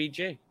 just like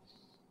BG.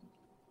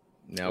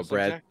 Now,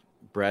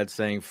 Brad's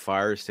saying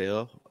fire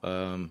sale.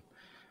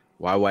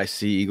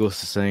 YYC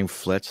Eagles is saying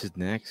Fletch is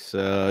next.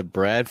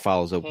 Brad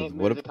follows up with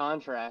what the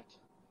contract.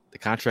 The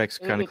contract's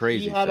kind of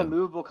crazy. If he had a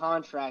movable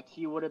contract,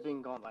 he would have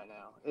been gone by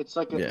now. It's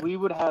like we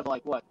would have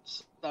like what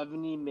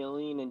 $70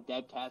 million in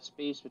dead cap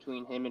space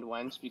between him and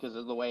Wentz because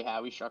of the way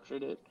Howie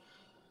structured it.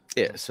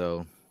 Yeah,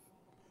 so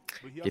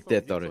get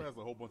that thought. He also has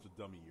a whole bunch of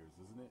dummy years,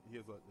 isn't it? He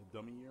has a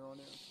dummy year on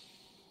there,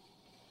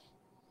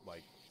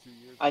 like 2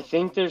 years. I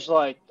think there's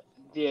like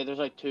 2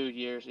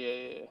 years. Yeah.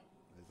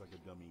 It's like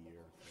a dummy year,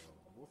 so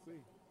we'll see.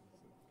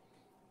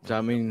 So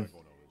I mean.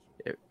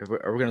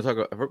 We're going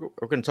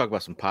to talk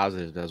about some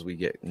positives as we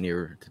get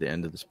nearer to the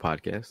end of this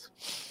podcast.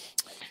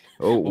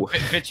 We'll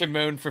bitch and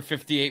moan for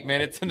 58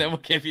 minutes, and then we'll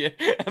give you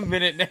a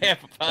minute and a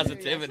half of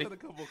positivity.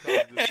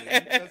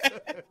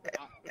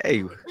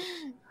 Hey,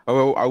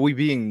 are we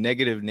being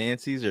negative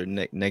Nancy's or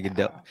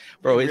negative?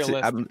 Bro,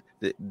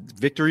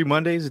 Victory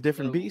Monday is a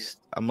different beast.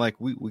 I'm like,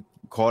 we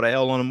called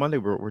L on a Monday.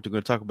 We're going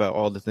to talk about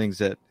all the things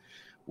that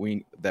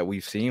we've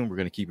seen. We're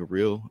going to keep it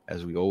real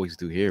as we always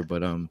do here,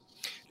 but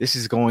this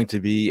is going to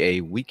be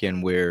a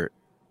weekend where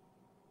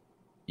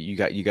you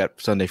got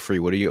Sunday free.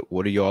 What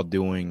are y'all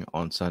doing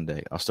on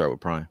Sunday? I'll start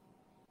with Prime.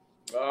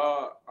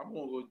 I'm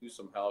gonna go do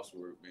some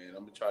housework, man.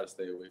 I'm gonna try to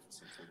stay away from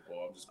some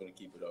football. I'm just gonna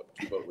keep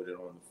up with it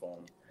on the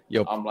phone.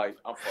 Yo, I'm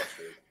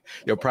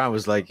frustrated. Prime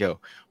was like, yo,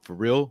 for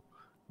real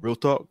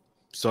talk,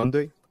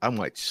 Sunday, I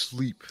might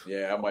sleep.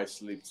 Yeah, I might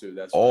sleep too.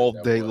 That's all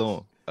day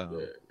long. Yeah.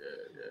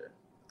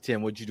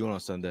 Tim, what you doing on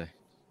Sunday?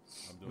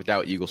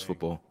 Without Eagles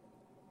football.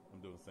 I'm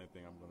doing the same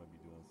thing. I'm gonna be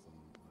doing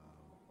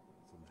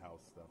some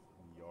house stuff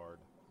in the yard.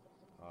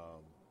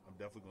 I'm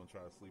definitely gonna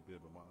try to sleep in,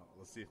 but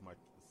let's see if my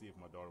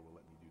daughter will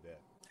let me do that.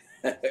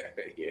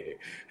 Yeah.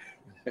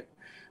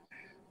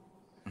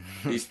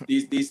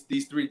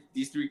 These three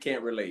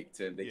can't relate.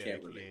 They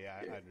can't relate.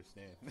 Yeah, I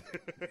understand.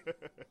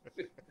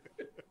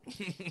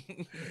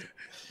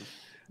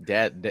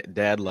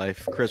 Dad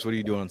life. Chris, what are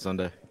you doing on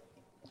Sunday?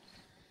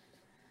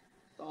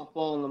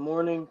 Softball in the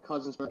morning,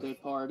 cousin's birthday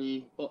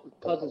party,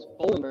 cousin's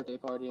bowling birthday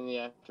party in the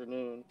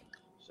afternoon.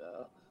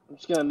 So I'm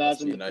just gonna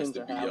imagine the nice pins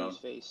are Howie's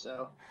face.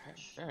 So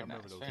Very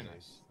nice. Very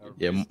nice.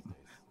 Yeah,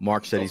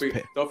 Mark said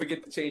don't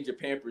forget to change your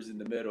Pampers in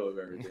the middle of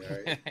everything. All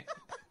right.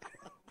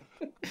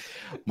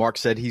 Mark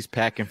said he's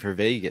packing for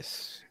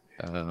Vegas.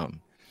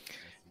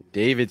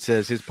 David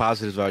says his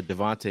positives are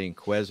Devontae and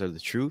Quez are the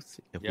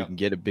truth. If we can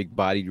get a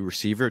big-bodied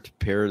receiver to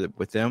pair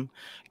with them,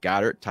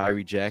 Goddard,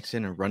 Tyree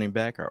Jackson, and running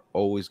back are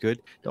always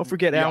good. Don't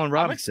forget Allen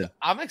Robinson.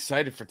 I'm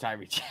excited for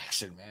Tyree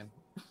Jackson, man.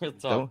 Real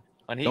talk.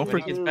 When he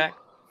gets back.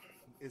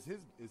 Is his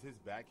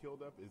back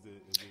healed up? Is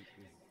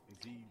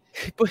he?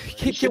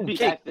 He should be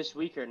back this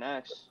week or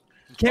next.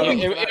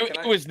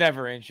 It was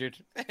never injured.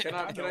 Can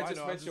I just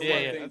mention one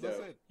thing,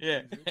 though?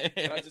 Yeah.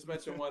 Can I just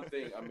mention one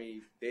thing? I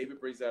mean, David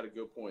brings out a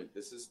good point.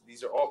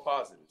 These are all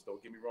positives.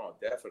 Don't get me wrong.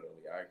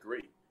 Definitely, I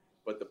agree.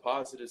 But the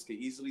positives can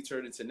easily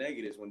turn into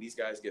negatives when these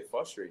guys get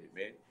frustrated,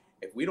 man.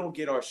 If we don't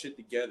get our shit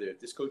together, if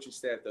this coaching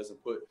staff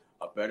doesn't put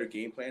a better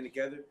game plan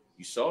together,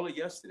 you saw it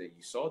yesterday.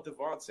 You saw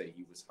Devontae.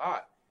 He was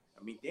hot.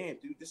 I mean, damn,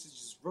 dude, this is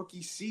just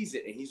rookie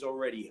season, and he's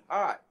already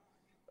hot.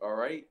 All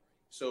right?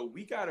 So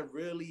we gotta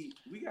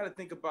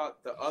think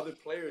about the other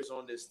players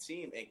on this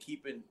team and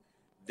keeping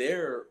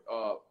their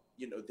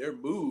their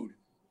mood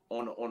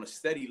on a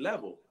steady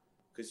level.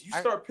 Because you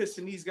start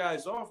pissing these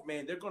guys off,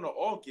 man, they're gonna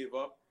all give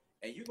up,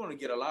 and you're gonna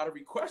get a lot of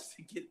requests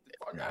to get the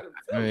fuck out of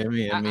the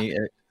I mean,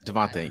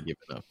 Devontae ain't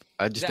giving up.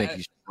 I just think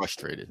he's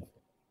frustrated.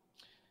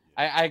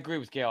 I agree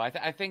with Gail.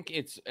 I think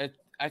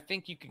I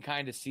think you can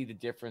kind of see the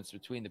difference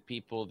between the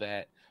people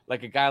that,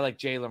 like a guy like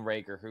Jalen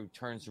Reagor, who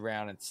turns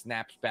around and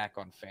snaps back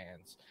on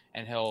fans,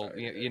 and he'll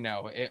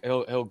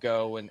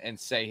go and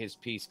say his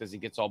piece because he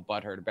gets all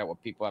butthurt about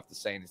what people have to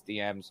say in his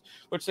DMs,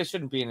 which they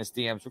shouldn't be in his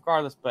DMs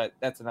regardless. But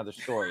that's another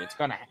story. It's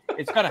gonna happen, man.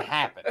 It's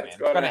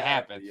gonna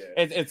happen. Yeah.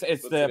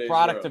 It's the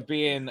product of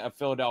being a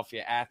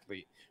Philadelphia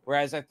athlete.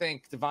 Whereas I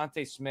think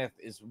Devontae Smith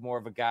is more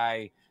of a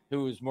guy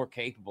who is more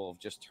capable of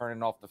just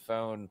turning off the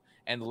phone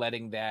and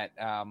letting that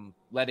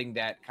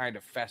kind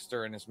of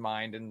fester in his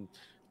mind and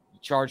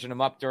charging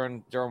him up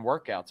during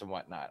workouts and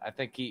whatnot. I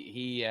think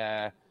he's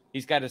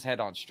got his head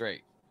on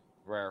straight.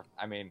 Where,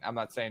 I mean, I'm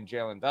not saying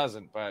Jalen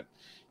doesn't, but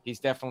he's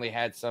definitely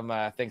had some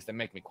things that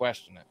make me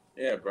question it.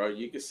 Yeah, bro,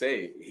 you could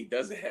say he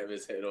doesn't have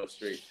his head on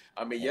straight.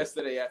 I mean,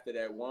 yesterday after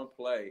that one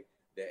play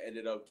that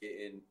ended up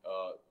getting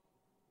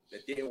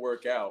that didn't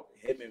work out,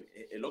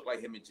 it looked like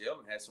him and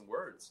Jalen had some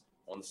words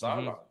on the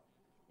sideline.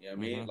 You know what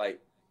I mean?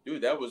 Like,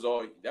 dude, that was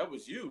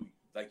you.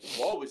 Like, the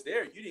ball was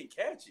there, you didn't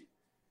catch it.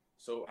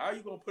 So how are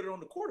you gonna put it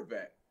on the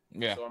quarterback?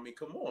 Yeah. So I mean,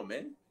 come on,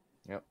 man.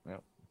 Yep.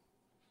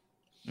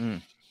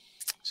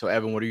 So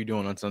Evan, what are you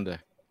doing on Sunday?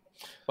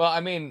 Well, I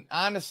mean,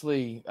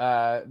 honestly,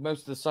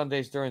 most of the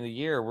Sundays during the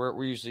year,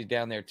 we're usually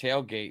down there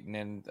tailgating,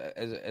 and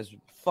as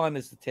fun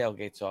as the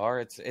tailgates are,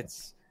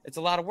 it's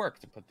a lot of work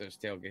to put those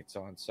tailgates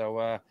on. So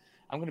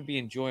I'm going to be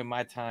enjoying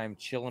my time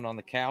chilling on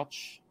the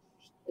couch,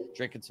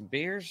 drinking some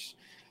beers,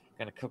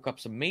 going to cook up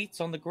some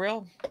meats on the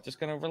grill, just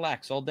going to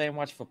relax all day and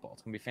watch football.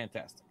 It's going to be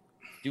fantastic.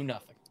 Do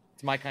nothing.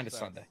 It's my kind of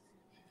Sunday.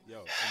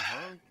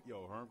 Herm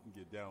can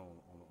get down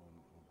on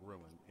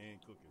grilling and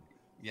cooking.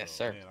 Yes,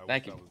 so, sir. Man,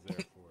 Thank you. I was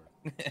there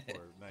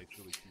for a nice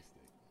Philly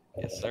cheesesteak.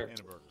 Yes, sir. And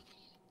a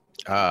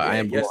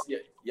burger.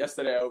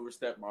 Yesterday I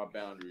overstepped my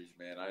boundaries,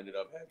 man. I ended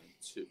up having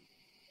 2.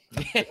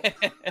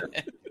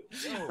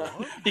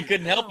 He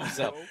couldn't help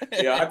himself.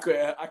 Yeah, I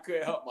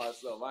couldn't help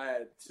myself. I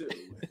had 2.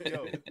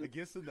 Yo,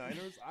 against the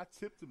Niners, I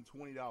tipped him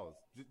 $20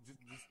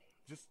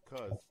 just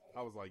cause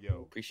I was like,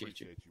 yo, appreciate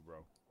you,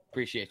 bro.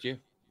 Appreciate you.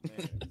 Man,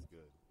 it's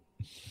good.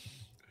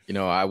 You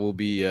know, I will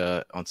be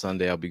on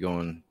Sunday. I'll be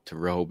going to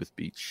Rehoboth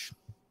Beach.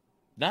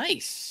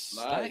 Nice.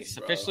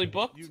 Officially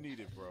booked. You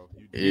need it, bro.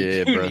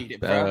 You need it,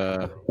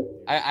 bro.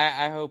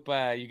 I hope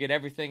you get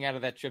everything out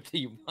of that trip that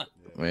you want.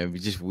 Man,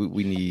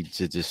 we need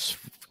to just.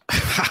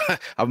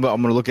 I'm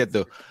gonna look at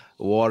the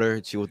water,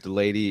 chill with the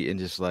lady, and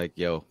just like,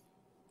 yo,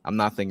 I'm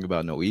not thinking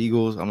about no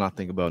Eagles. I'm not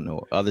thinking about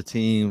no other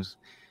teams.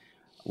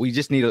 We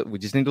just need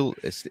to.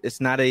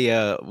 It's not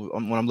a.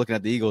 When I'm looking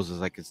at the Eagles, it's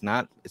like it's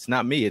not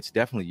me. It's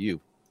definitely you.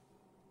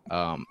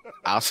 We're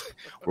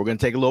gonna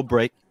take a little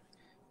break.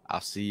 I'll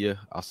see you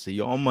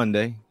on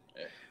Monday.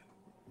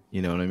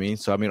 You know what I mean?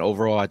 So I mean,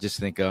 overall, I just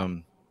think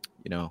you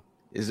know,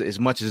 as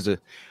much as a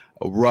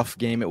rough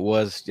game it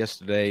was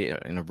yesterday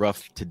and a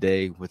rough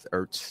today with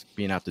Ertz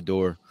being out the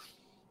door.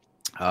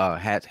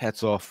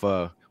 Hats off.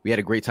 We had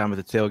a great time at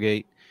the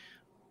tailgate.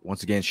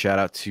 Once again, shout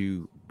out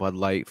to Bud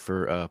Light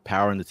for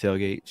powering the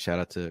tailgate. Shout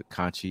out to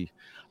Conchi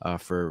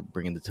for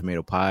bringing the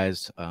tomato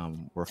pies.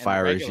 We're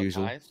fire as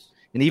usual. Pies.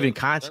 And even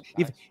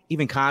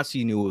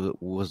Conchi knew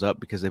it was up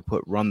because they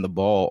put run the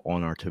ball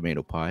on our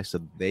tomato pie. So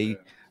they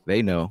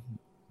know.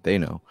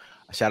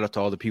 Shout out to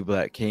all the people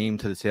that came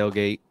to the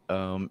tailgate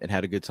and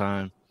had a good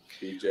time.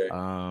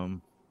 DJ.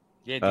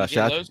 Yeah, DJ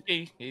shout out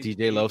Lowski.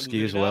 DJ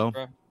Lowski as well.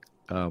 Bro.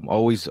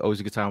 Always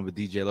a good time with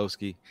DJ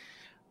Lowski.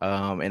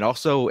 And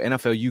also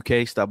NFL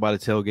UK stopped by the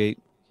tailgate.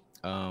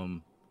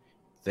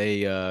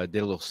 They did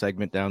a little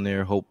segment down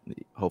there.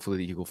 Hopefully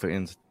the Eagle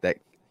fans that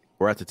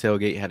were at the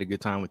tailgate had a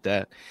good time with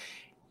that.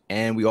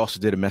 And we also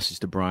did a message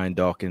to Brian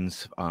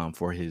Dawkins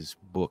for his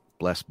book,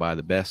 Blessed by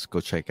the Best. Go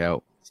check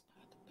out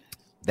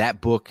that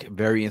book.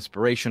 Very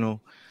inspirational.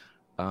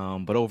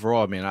 But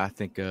overall, man, I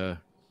think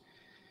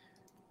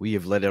we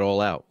have let it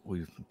all out.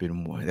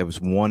 There was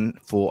 1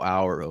 full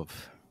hour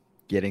of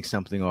getting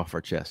something off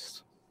our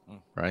chests.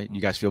 Right? You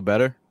guys feel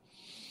better?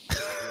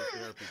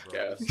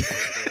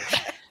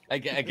 I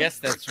guess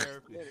that's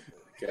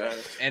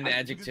an We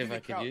adjective I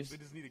could use. We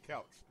just need a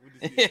couch.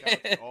 We just need a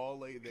couch to all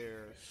lay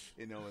there,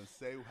 and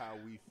say how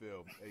we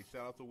feel. Hey,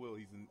 shout out to Will.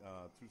 He's in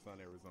Tucson,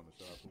 Arizona.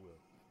 Shout out to Will.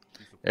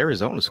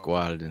 Arizona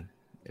squad and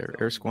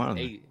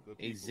Arizona.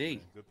 AZ.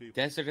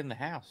 Desert in the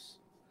house.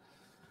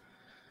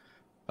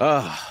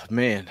 Oh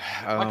man.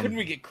 Why couldn't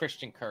we get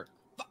Christian Kirk?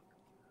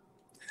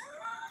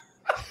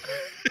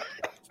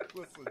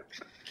 Listen,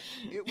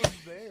 it was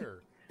there.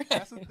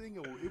 That's the thing.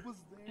 It was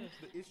there.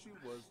 The issue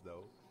was,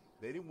 though,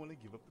 they didn't want to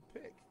give up the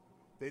pick.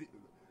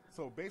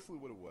 So basically,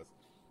 what it was,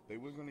 they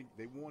wanted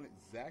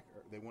Zach.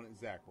 They wanted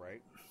Zach,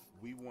 right?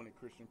 We wanted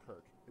Christian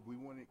Kirk. If we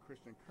wanted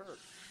Christian Kirk,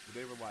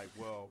 they were like,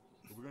 well,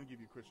 if we're going to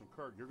give you Christian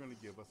Kirk, you're going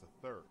to give us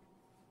a third.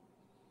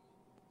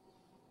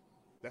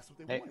 That's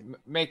what they wanted.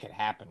 Make it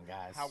happen,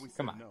 guys. Howie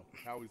said no.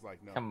 Howie's like,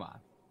 no. Come on.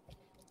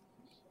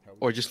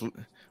 Or just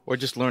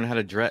learn how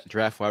to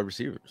draft wide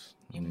receivers.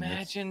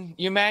 Imagine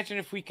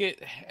if we could,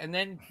 and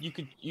then you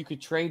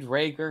could trade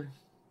Rager,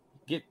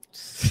 get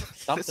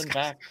something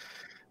back.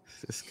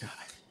 This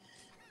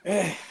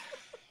guy.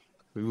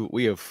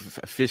 We have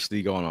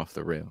officially gone off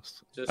the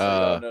rails. Just so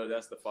y'all know,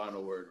 that's the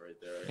final word right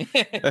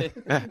there.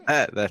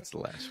 Right? That's the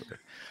last word.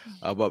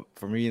 But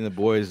for me and the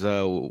boys,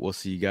 we'll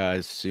see you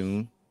guys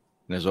soon.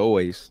 And as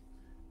always,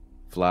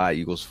 fly,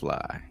 Eagles,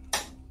 fly.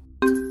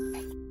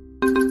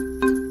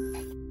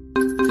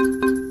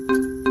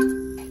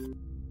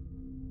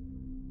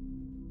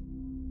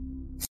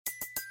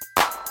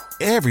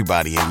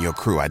 Everybody in your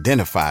crew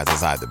identifies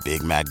as either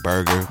Big Mac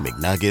Burger,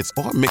 McNuggets,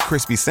 or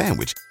McCrispy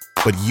Sandwich.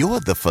 But you're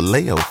the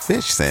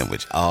Filet-O-Fish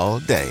Sandwich all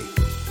day.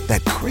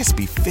 That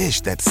crispy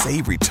fish, that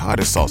savory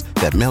tartar sauce,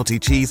 that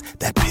melty cheese,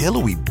 that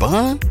pillowy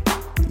bun.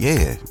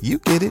 Yeah, you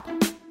get it.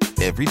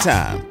 Every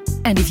time.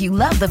 And if you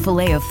love the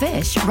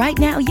Filet-O-Fish, right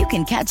now you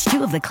can catch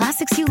 2 of the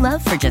classics you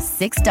love for just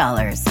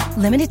 $6.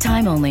 Limited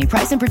time only.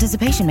 Price and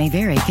participation may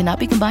vary. Cannot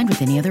be combined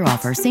with any other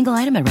offer. Single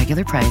item at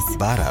regular price.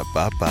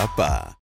 Ba-da-ba-ba-ba.